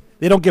 is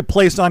they don't get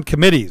placed on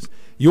committees.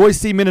 You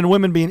always see men and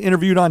women being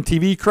interviewed on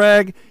TV,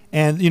 Craig,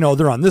 and,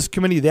 they're on this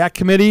committee, that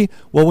committee.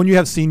 Well, when you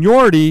have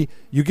seniority,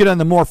 you get on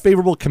the more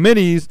favorable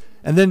committees,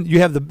 and then you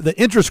have the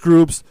interest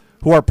groups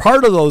who are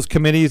part of those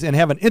committees and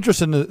have an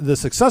interest in the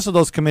success of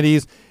those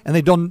committees, and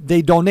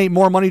they donate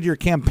more money to your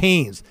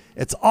campaigns.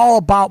 It's all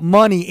about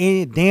money,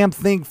 ain't a damn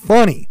thing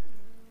funny.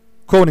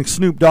 Quoting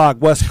Snoop Dogg,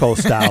 West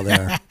Coast style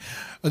there.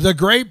 The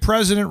great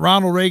President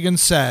Ronald Reagan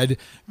said,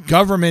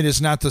 government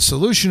is not the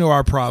solution to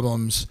our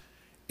problems.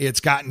 It's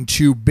gotten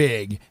too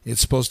big.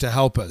 It's supposed to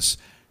help us.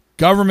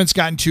 Government's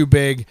gotten too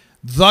big.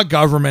 The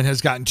government has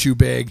gotten too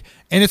big.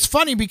 And it's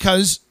funny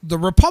because the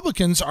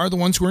Republicans are the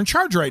ones who are in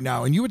charge right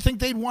now. And you would think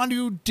they'd want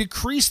to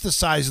decrease the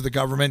size of the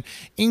government,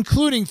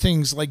 including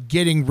things like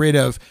getting rid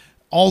of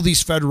all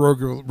these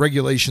federal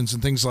regulations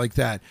and things like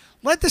that.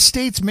 Let the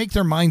states make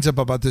their minds up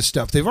about this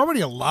stuff. They've already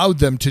allowed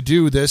them to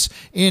do this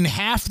in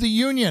half the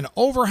union.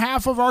 Over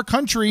half of our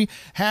country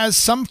has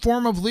some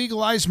form of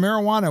legalized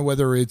marijuana,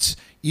 whether it's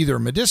either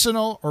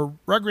medicinal or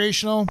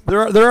recreational.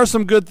 There are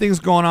some good things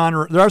going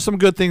on. There are some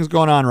good things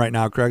going on right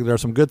now, Craig. There are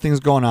some good things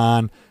going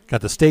on.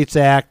 Got the States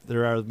Act.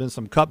 There have been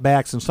some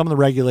cutbacks in some of the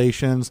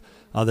regulations,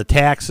 the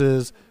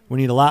taxes. We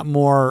need a lot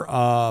more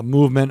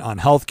movement on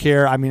health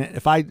care. I mean,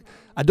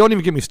 I don't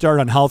even get me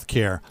started on health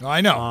care.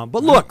 I know.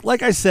 But look,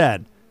 like I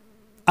said,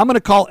 I'm going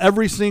to call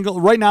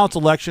right now it's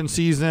election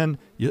season.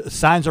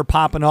 Signs are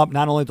popping up,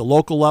 not only at the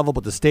local level,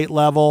 but the state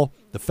level,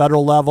 the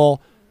federal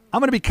level. I'm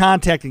going to be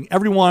contacting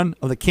every one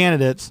of the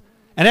candidates.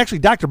 And actually,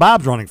 Dr.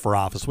 Bob's running for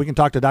office. We can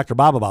talk to Dr.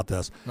 Bob about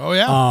this. Oh,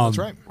 yeah, that's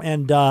right.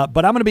 And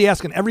but I'm going to be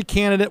asking every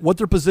candidate what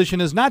their position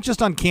is, not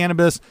just on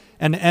cannabis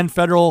and end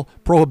federal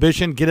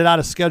prohibition, get it out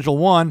of Schedule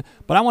 1,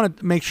 but I want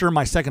to make sure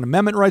my Second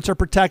Amendment rights are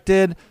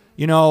protected.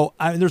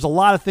 There's a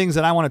lot of things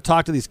that I want to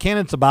talk to these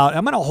candidates about.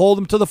 I'm going to hold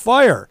them to the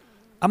fire.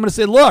 I'm going to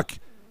say, look,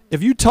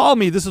 if you tell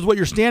me this is what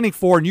you're standing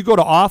for and you go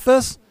to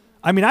office,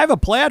 I mean, I have a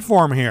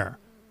platform here.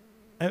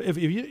 If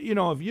you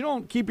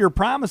don't keep your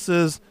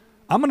promises,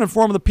 I'm going to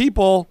inform the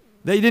people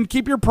that you didn't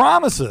keep your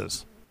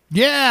promises.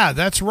 Yeah,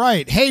 that's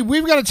right. Hey,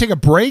 we've got to take a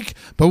break,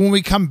 but when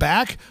we come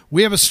back,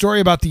 we have a story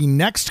about the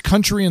next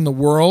country in the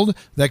world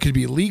that could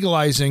be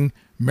legalizing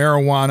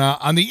marijuana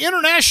on the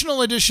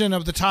international edition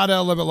of the Todd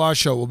L. Levitt Law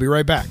Show. We'll be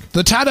right back.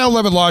 The Todd L.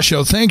 Levitt Law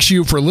Show thanks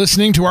you for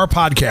listening to our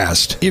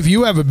podcast. If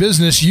you have a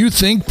business you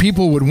think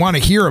people would want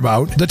to hear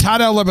about, the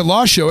Todd L. Levitt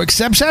Law Show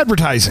accepts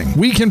advertising.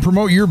 We can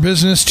promote your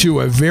business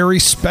to a very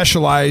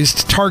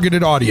specialized,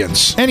 targeted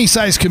audience. Any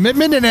size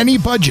commitment and any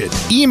budget.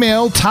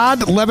 Email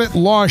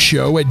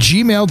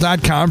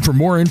toddlevittlawshow@gmail.com for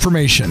more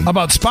information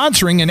about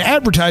sponsoring and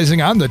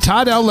advertising on the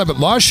Todd L. Levitt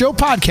Law Show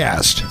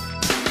podcast.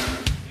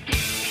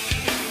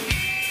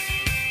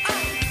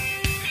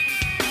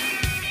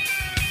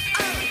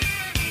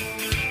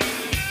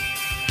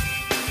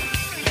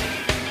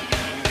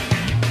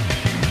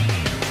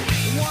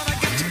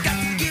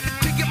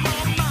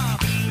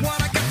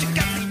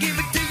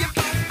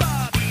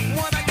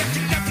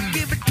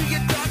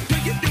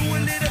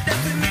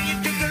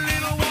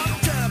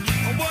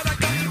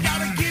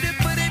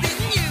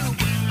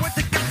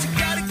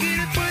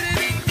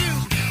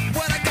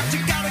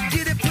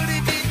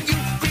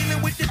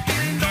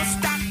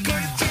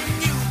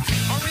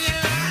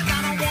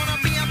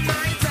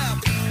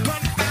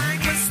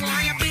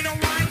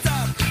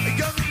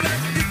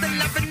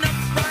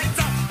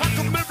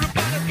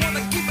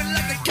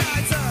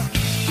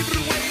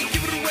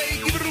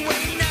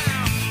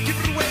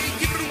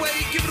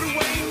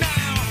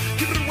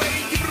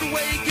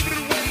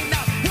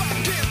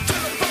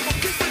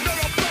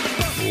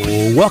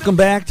 Welcome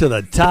back to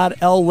the Todd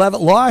L.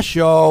 Levitt Law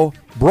Show,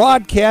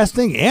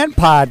 broadcasting and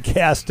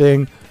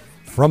podcasting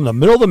from the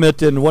middle of the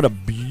mitten. What a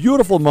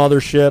beautiful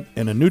mothership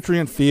in a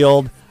nutrient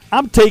field.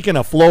 I'm taking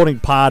a floating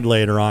pod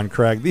later on,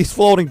 Craig. These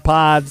floating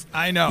pods.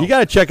 I know. You got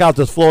to check out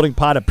this floating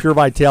pod at Pure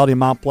Vitality in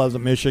Mount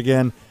Pleasant,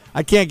 Michigan.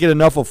 I can't get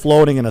enough of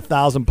floating in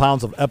 1,000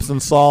 pounds of Epsom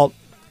salt,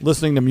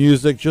 listening to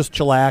music, just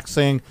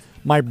chillaxing.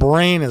 My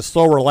brain is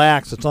so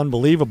relaxed, it's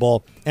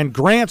unbelievable. And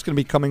Grant's going to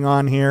be coming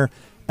on here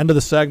end of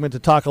the segment to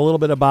talk a little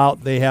bit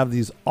about, they have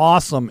these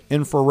awesome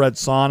infrared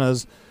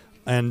saunas,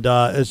 and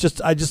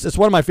it's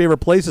one of my favorite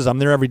places. I'm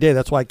there every day.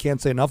 That's why I can't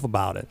say enough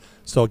about it.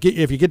 So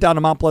if you get down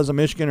to Mount Pleasant,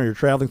 Michigan, or you're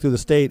traveling through the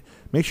state,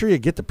 make sure you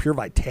get the Pure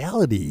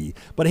Vitality.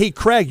 But hey,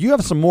 Craig, you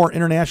have some more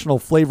international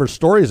flavor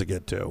stories to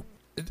get to.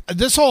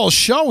 This whole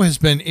show has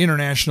been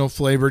international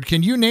flavored.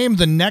 Can you name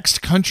the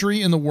next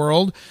country in the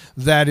world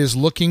that is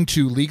looking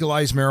to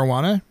legalize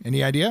marijuana?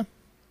 Any idea?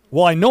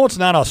 Well, I know it's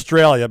not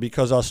Australia,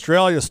 because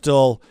Australia is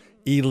still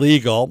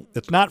illegal.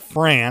 It's not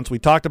France. We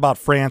talked about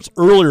France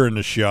earlier in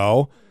the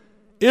show.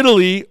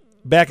 Italy,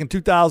 back in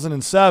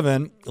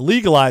 2007,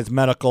 legalized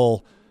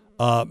medical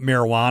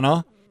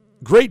marijuana.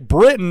 Great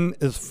Britain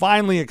is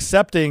finally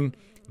accepting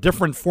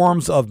different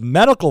forms of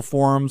medical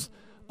forms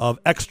of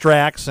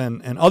extracts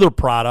and other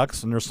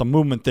products, and there's some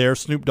movement there.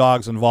 Snoop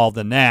Dogg's involved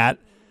in that.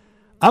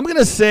 I'm going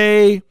to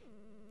say,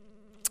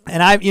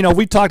 and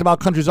we talked about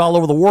countries all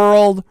over the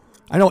world.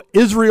 I know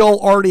Israel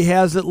already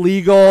has it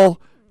legal.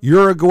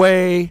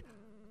 Uruguay.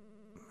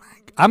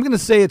 I'm going to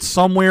say it's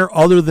somewhere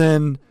other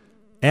than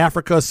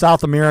Africa,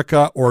 South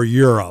America, or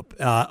Europe,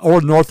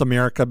 or North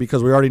America,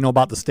 because we already know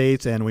about the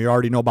States and we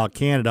already know about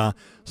Canada.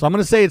 So I'm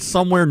going to say it's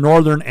somewhere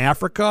northern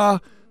Africa.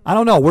 I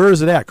don't know. Where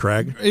is it at,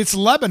 Craig? It's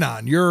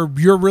Lebanon. You're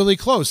really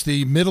close.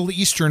 The Middle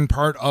Eastern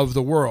part of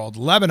the world.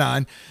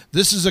 Lebanon,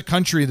 this is a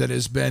country that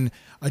has been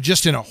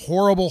just in a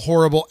horrible,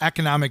 horrible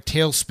economic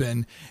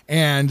tailspin,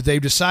 and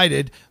they've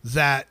decided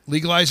that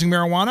legalizing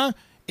marijuana,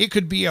 it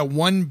could be a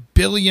 $1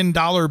 billion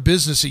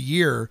business a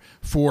year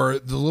for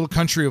the little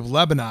country of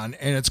Lebanon,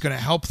 and it's going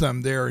to help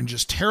them there in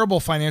just terrible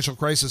financial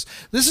crisis.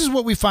 This is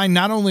what we find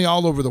not only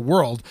all over the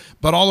world,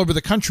 but all over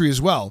the country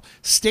as well.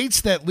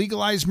 States that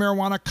legalize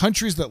marijuana,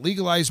 countries that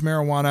legalize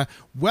marijuana,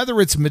 whether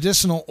it's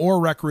medicinal or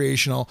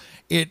recreational,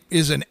 it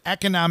is an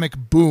economic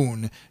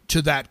boon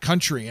to that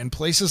country. And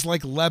places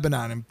like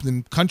Lebanon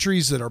and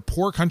countries that are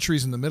poor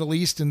countries in the Middle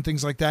East and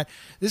things like that,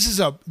 this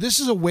is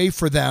a way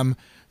for them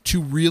to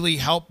really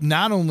help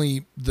not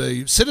only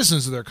the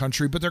citizens of their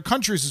country, but their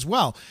countries as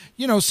well.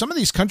 You know, some of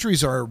these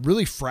countries are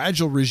really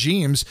fragile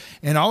regimes,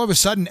 and all of a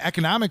sudden,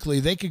 economically,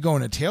 they could go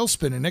in a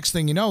tailspin, and next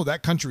thing you know,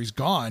 that country's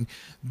gone.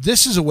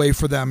 This is a way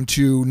for them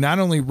to not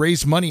only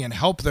raise money and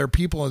help their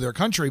people of their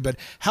country, but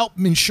help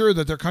ensure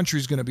that their country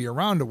is going to be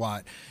around a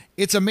while.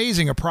 It's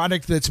amazing. A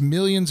product that's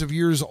millions of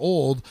years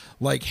old,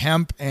 like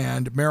hemp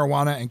and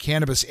marijuana and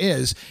cannabis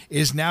is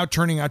now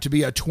turning out to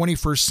be a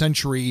 21st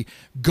century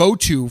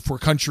go-to for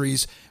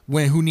countries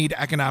who need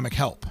economic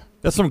help.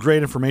 That's some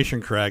great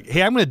information, Craig.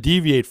 Hey, I'm going to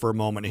deviate for a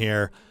moment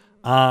here.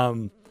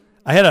 I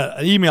had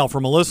an email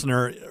from a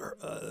listener,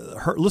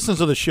 listens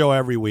to the show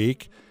every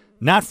week,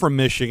 not from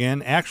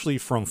Michigan, actually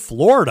from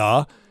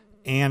Florida,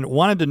 and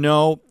wanted to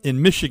know,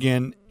 in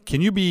Michigan,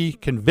 can you be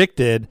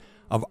convicted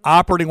of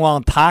operating while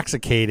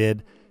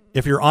intoxicated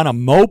if you're on a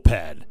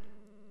moped?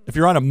 If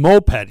you're on a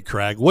moped,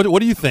 Craig, what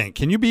do you think?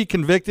 Can you be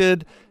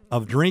convicted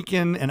of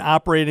drinking and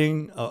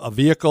operating a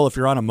vehicle if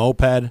you're on a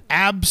moped?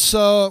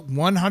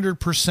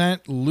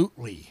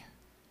 100%.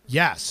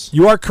 Yes.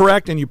 You are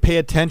correct, and you pay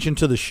attention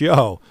to the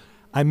show.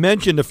 I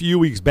mentioned a few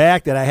weeks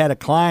back that I had a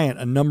client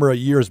a number of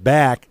years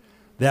back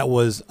that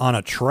was on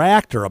a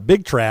tractor, a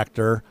big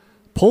tractor,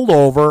 pulled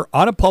over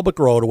on a public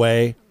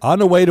roadway on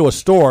the way to a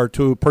store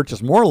to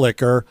purchase more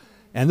liquor,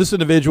 and this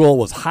individual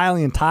was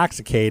highly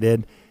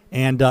intoxicated,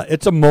 and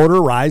it's a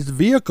motorized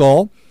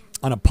vehicle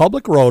on a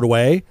public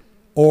roadway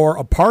or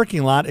a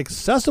parking lot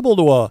accessible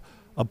to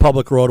a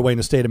public roadway in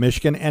the state of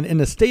Michigan. And in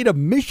the state of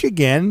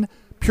Michigan,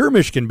 pure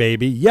Michigan,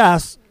 baby,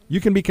 yes, you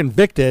can be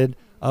convicted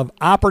of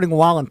operating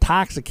while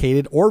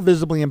intoxicated or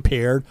visibly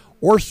impaired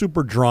or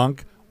super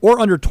drunk or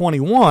under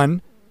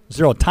 21,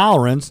 zero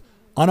tolerance,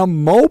 on a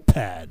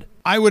moped.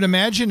 I would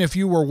imagine if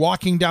you were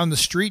walking down the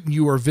street and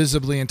you were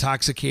visibly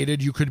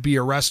intoxicated, you could be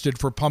arrested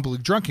for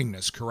public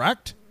drunkenness,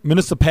 correct?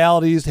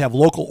 Municipalities have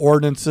local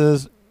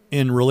ordinances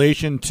in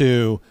relation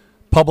to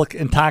public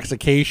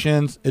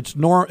intoxications. It's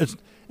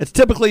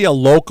typically a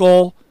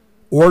local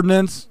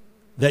ordinance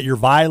that you're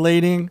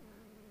violating.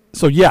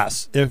 So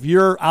yes, if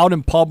you're out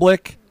in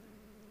public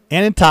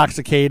and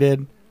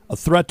intoxicated, a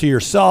threat to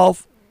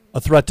yourself, a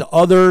threat to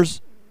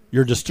others,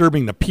 you're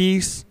disturbing the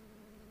peace,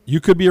 you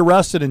could be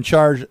arrested and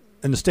charged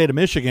in the state of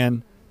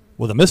Michigan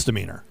with a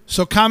misdemeanor.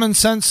 So common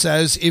sense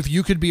says if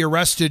you could be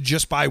arrested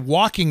just by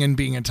walking and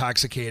being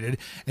intoxicated,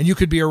 and you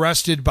could be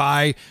arrested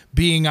by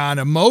being on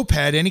a moped,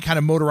 any kind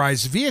of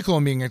motorized vehicle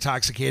and being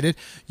intoxicated,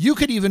 you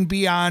could even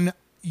be on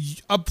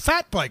a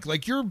fat bike,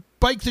 like your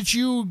bike that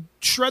you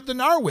shred the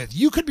gnar with.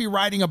 You could be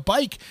riding a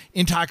bike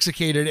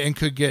intoxicated and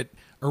could get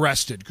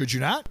arrested, could you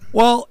not?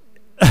 Well,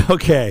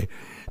 okay.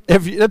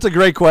 That's a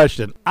great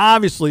question.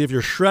 Obviously, if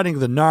you're shredding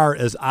the gnar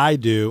as I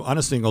do on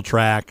a single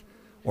track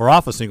or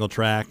off a single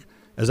track,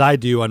 as I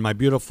do on my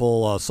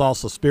beautiful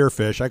salsa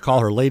spearfish. I call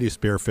her Lady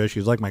Spearfish.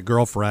 She's like my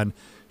girlfriend.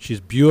 She's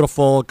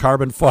beautiful,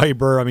 carbon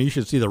fiber. I mean, you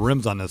should see the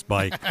rims on this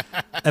bike.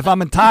 If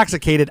I'm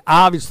intoxicated,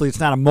 obviously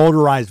it's not a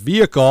motorized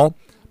vehicle,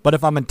 but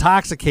if I'm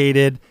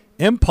intoxicated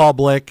in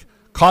public,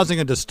 causing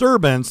a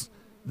disturbance,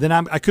 then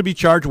I could be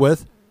charged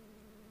with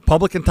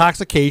public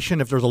intoxication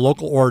if there's a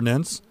local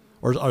ordinance,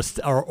 or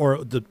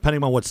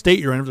depending on what state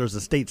you're in, if there's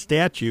a state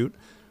statute,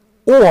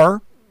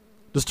 or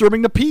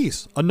disturbing the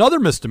peace, another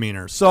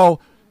misdemeanor. So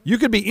you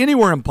could be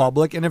anywhere in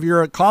public, and if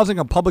you're causing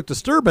a public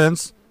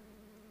disturbance,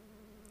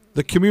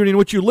 the community in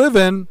which you live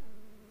in,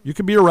 you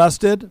could be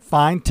arrested,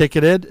 fined,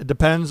 ticketed. It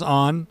depends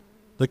on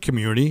the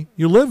community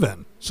you live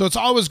in. So it's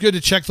always good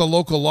to check the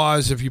local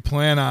laws if you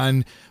plan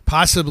on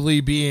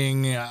possibly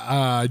being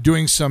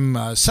doing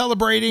some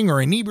celebrating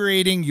or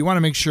inebriating. You want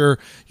to make sure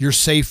you're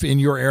safe in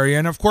your area.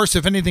 And, of course,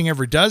 if anything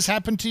ever does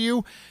happen to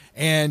you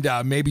and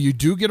maybe you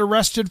do get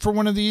arrested for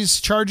one of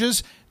these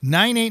charges,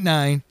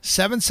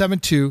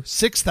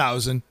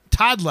 989-772-6000,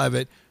 Todd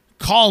Levitt,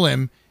 call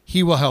him.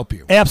 He will help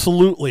you.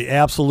 Absolutely,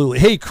 absolutely.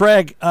 Hey,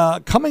 Craig,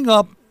 coming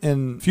up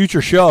in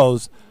future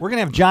shows, we're going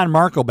to have John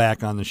Marco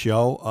back on the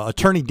show.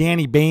 Attorney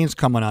Danny Baines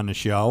coming on the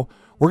show.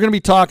 We're going to be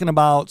talking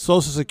about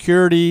Social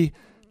Security,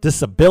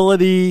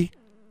 disability,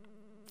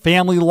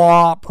 family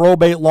law,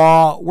 probate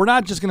law. We're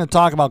not just going to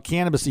talk about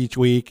cannabis each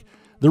week.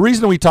 The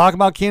reason we talk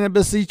about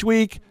cannabis each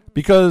week,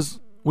 because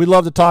we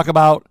love to talk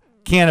about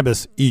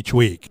cannabis each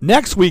week.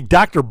 Next week,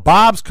 Dr.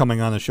 Bob's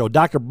coming on the show.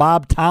 Dr.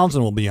 Bob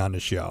Townsend will be on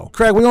the show.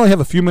 Craig, we only have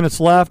a few minutes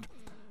left.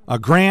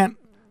 Grant,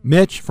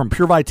 Mitch from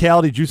Pure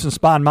Vitality Juice and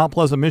Spa in Mount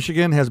Pleasant,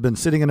 Michigan, has been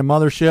sitting in the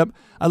mothership.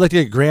 I'd like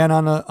to get Grant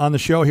on the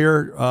show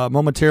here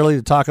momentarily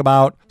to talk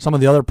about some of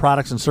the other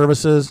products and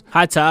services.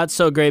 Hi, Todd.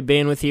 So great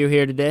being with you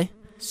here today.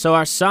 So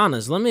our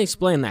saunas, let me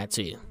explain that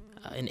to you.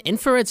 An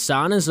infrared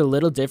sauna is a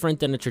little different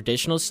than a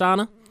traditional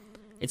sauna.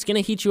 It's going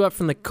to heat you up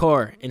from the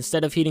core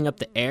instead of heating up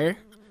the air.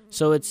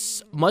 So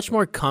it's much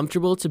more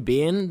comfortable to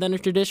be in than a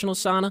traditional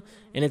sauna,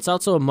 and it's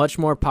also a much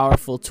more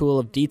powerful tool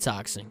of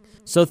detoxing.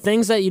 So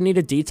things that you need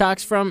to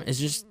detox from is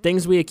just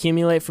things we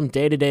accumulate from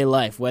day-to-day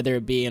life, whether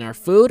it be in our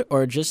food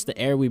or just the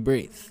air we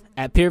breathe.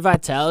 At Pure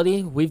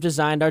Vitality, we've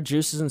designed our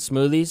juices and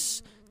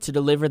smoothies to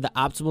deliver the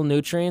optimal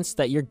nutrients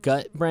that your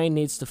gut brain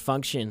needs to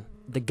function.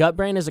 The gut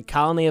brain is a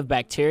colony of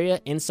bacteria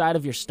inside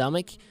of your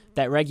stomach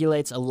that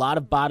regulates a lot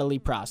of bodily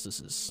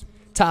processes.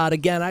 Todd,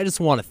 again, I just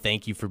want to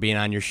thank you for being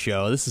on your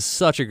show. This is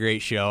such a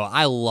great show.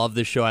 I love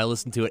this show. I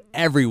listen to it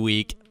every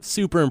week.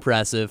 Super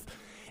impressive.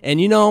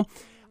 And, you know,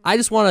 I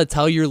just want to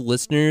tell your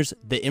listeners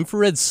the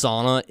infrared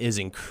sauna is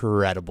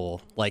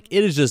incredible. Like,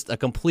 it is just a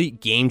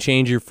complete game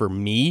changer for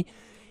me.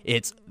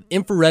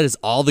 Infrared is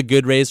all the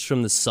good rays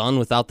from the sun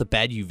without the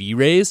bad UV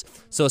rays.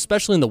 So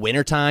especially in the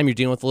wintertime, you're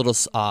dealing with a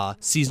little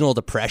seasonal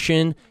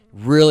depression.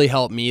 Really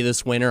helped me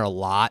this winter a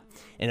lot.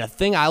 And a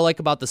thing I like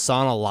about the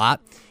sauna a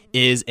lot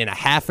is in a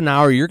half an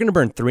hour, you're going to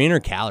burn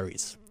 300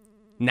 calories.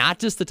 Not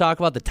just to talk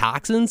about the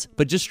toxins,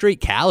 but just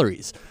straight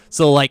calories.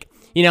 So, like,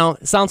 you know,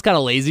 it sounds kind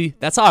of lazy.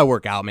 That's how I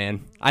work out,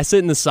 man. I sit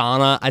in the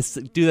sauna. I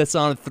do that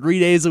sauna 3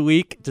 days a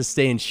week to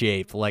stay in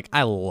shape. Like,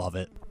 I love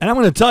it. And I'm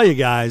going to tell you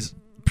guys,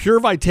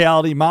 Pure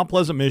Vitality, Mount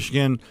Pleasant,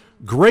 Michigan,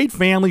 great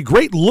family,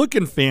 great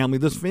looking family.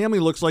 This family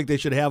looks like they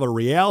should have a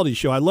reality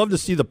show. I'd love to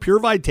see the Pure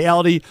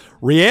Vitality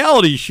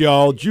reality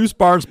show, Juice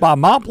Bar and Spa,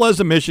 Mount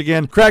Pleasant,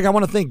 Michigan. Craig, I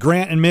want to thank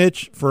Grant and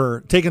Mitch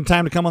for taking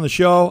time to come on the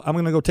show. I'm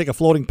going to go take a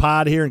floating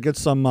pod here and get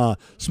some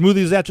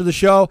smoothies after the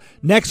show.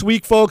 Next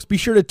week, folks, be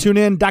sure to tune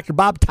in. Dr.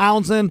 Bob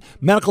Townsend,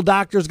 medical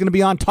doctor, is going to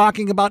be on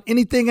talking about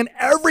anything and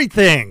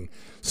everything.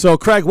 So,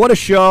 Craig, what a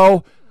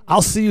show.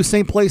 I'll see you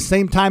same place,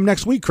 same time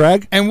next week,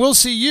 Craig. And we'll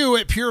see you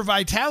at Pure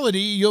Vitality.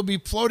 You'll be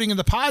floating in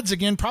the pods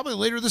again probably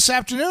later this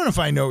afternoon if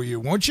I know you,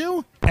 won't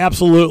you?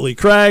 Absolutely.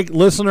 Craig,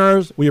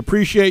 listeners, we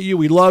appreciate you.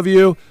 We love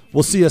you.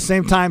 We'll see you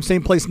same time,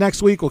 same place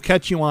next week. We'll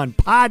catch you on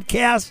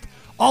podcast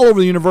all over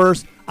the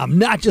universe. I'm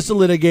not just a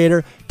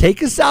litigator.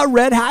 Take us out,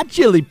 Red Hot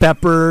Chili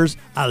Peppers.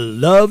 I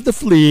love the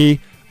flea.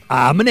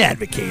 I'm an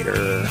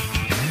advocator.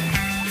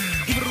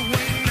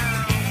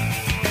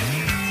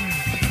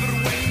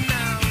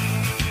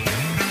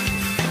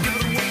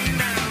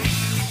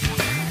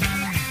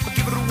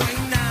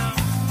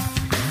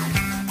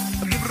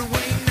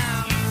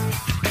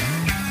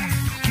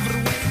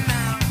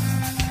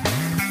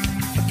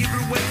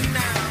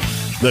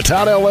 The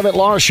Todd L. Levitt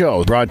Law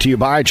Show, brought to you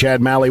by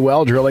Chad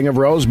Mallywell Drilling of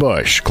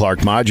Rosebush, Clark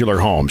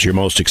Modular Homes, your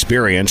most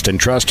experienced and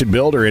trusted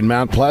builder in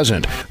Mount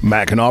Pleasant,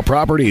 Mackinac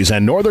Properties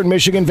and Northern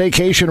Michigan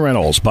Vacation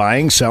Rentals,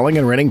 buying, selling,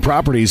 and renting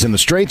properties in the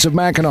Straits of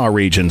Mackinac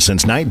region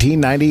since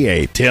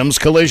 1998. Tim's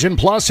Collision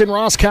Plus in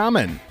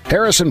Roscommon,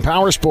 Harrison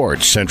Power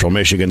Sports, Central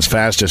Michigan's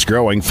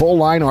fastest-growing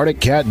full-line Arctic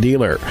Cat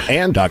dealer,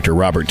 and Dr.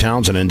 Robert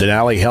Townsend and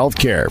Denali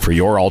Healthcare for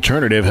your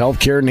alternative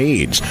healthcare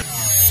needs.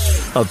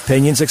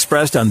 Opinions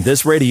expressed on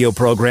this radio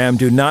program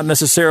do not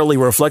necessarily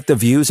reflect the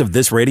views of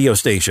this radio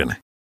station.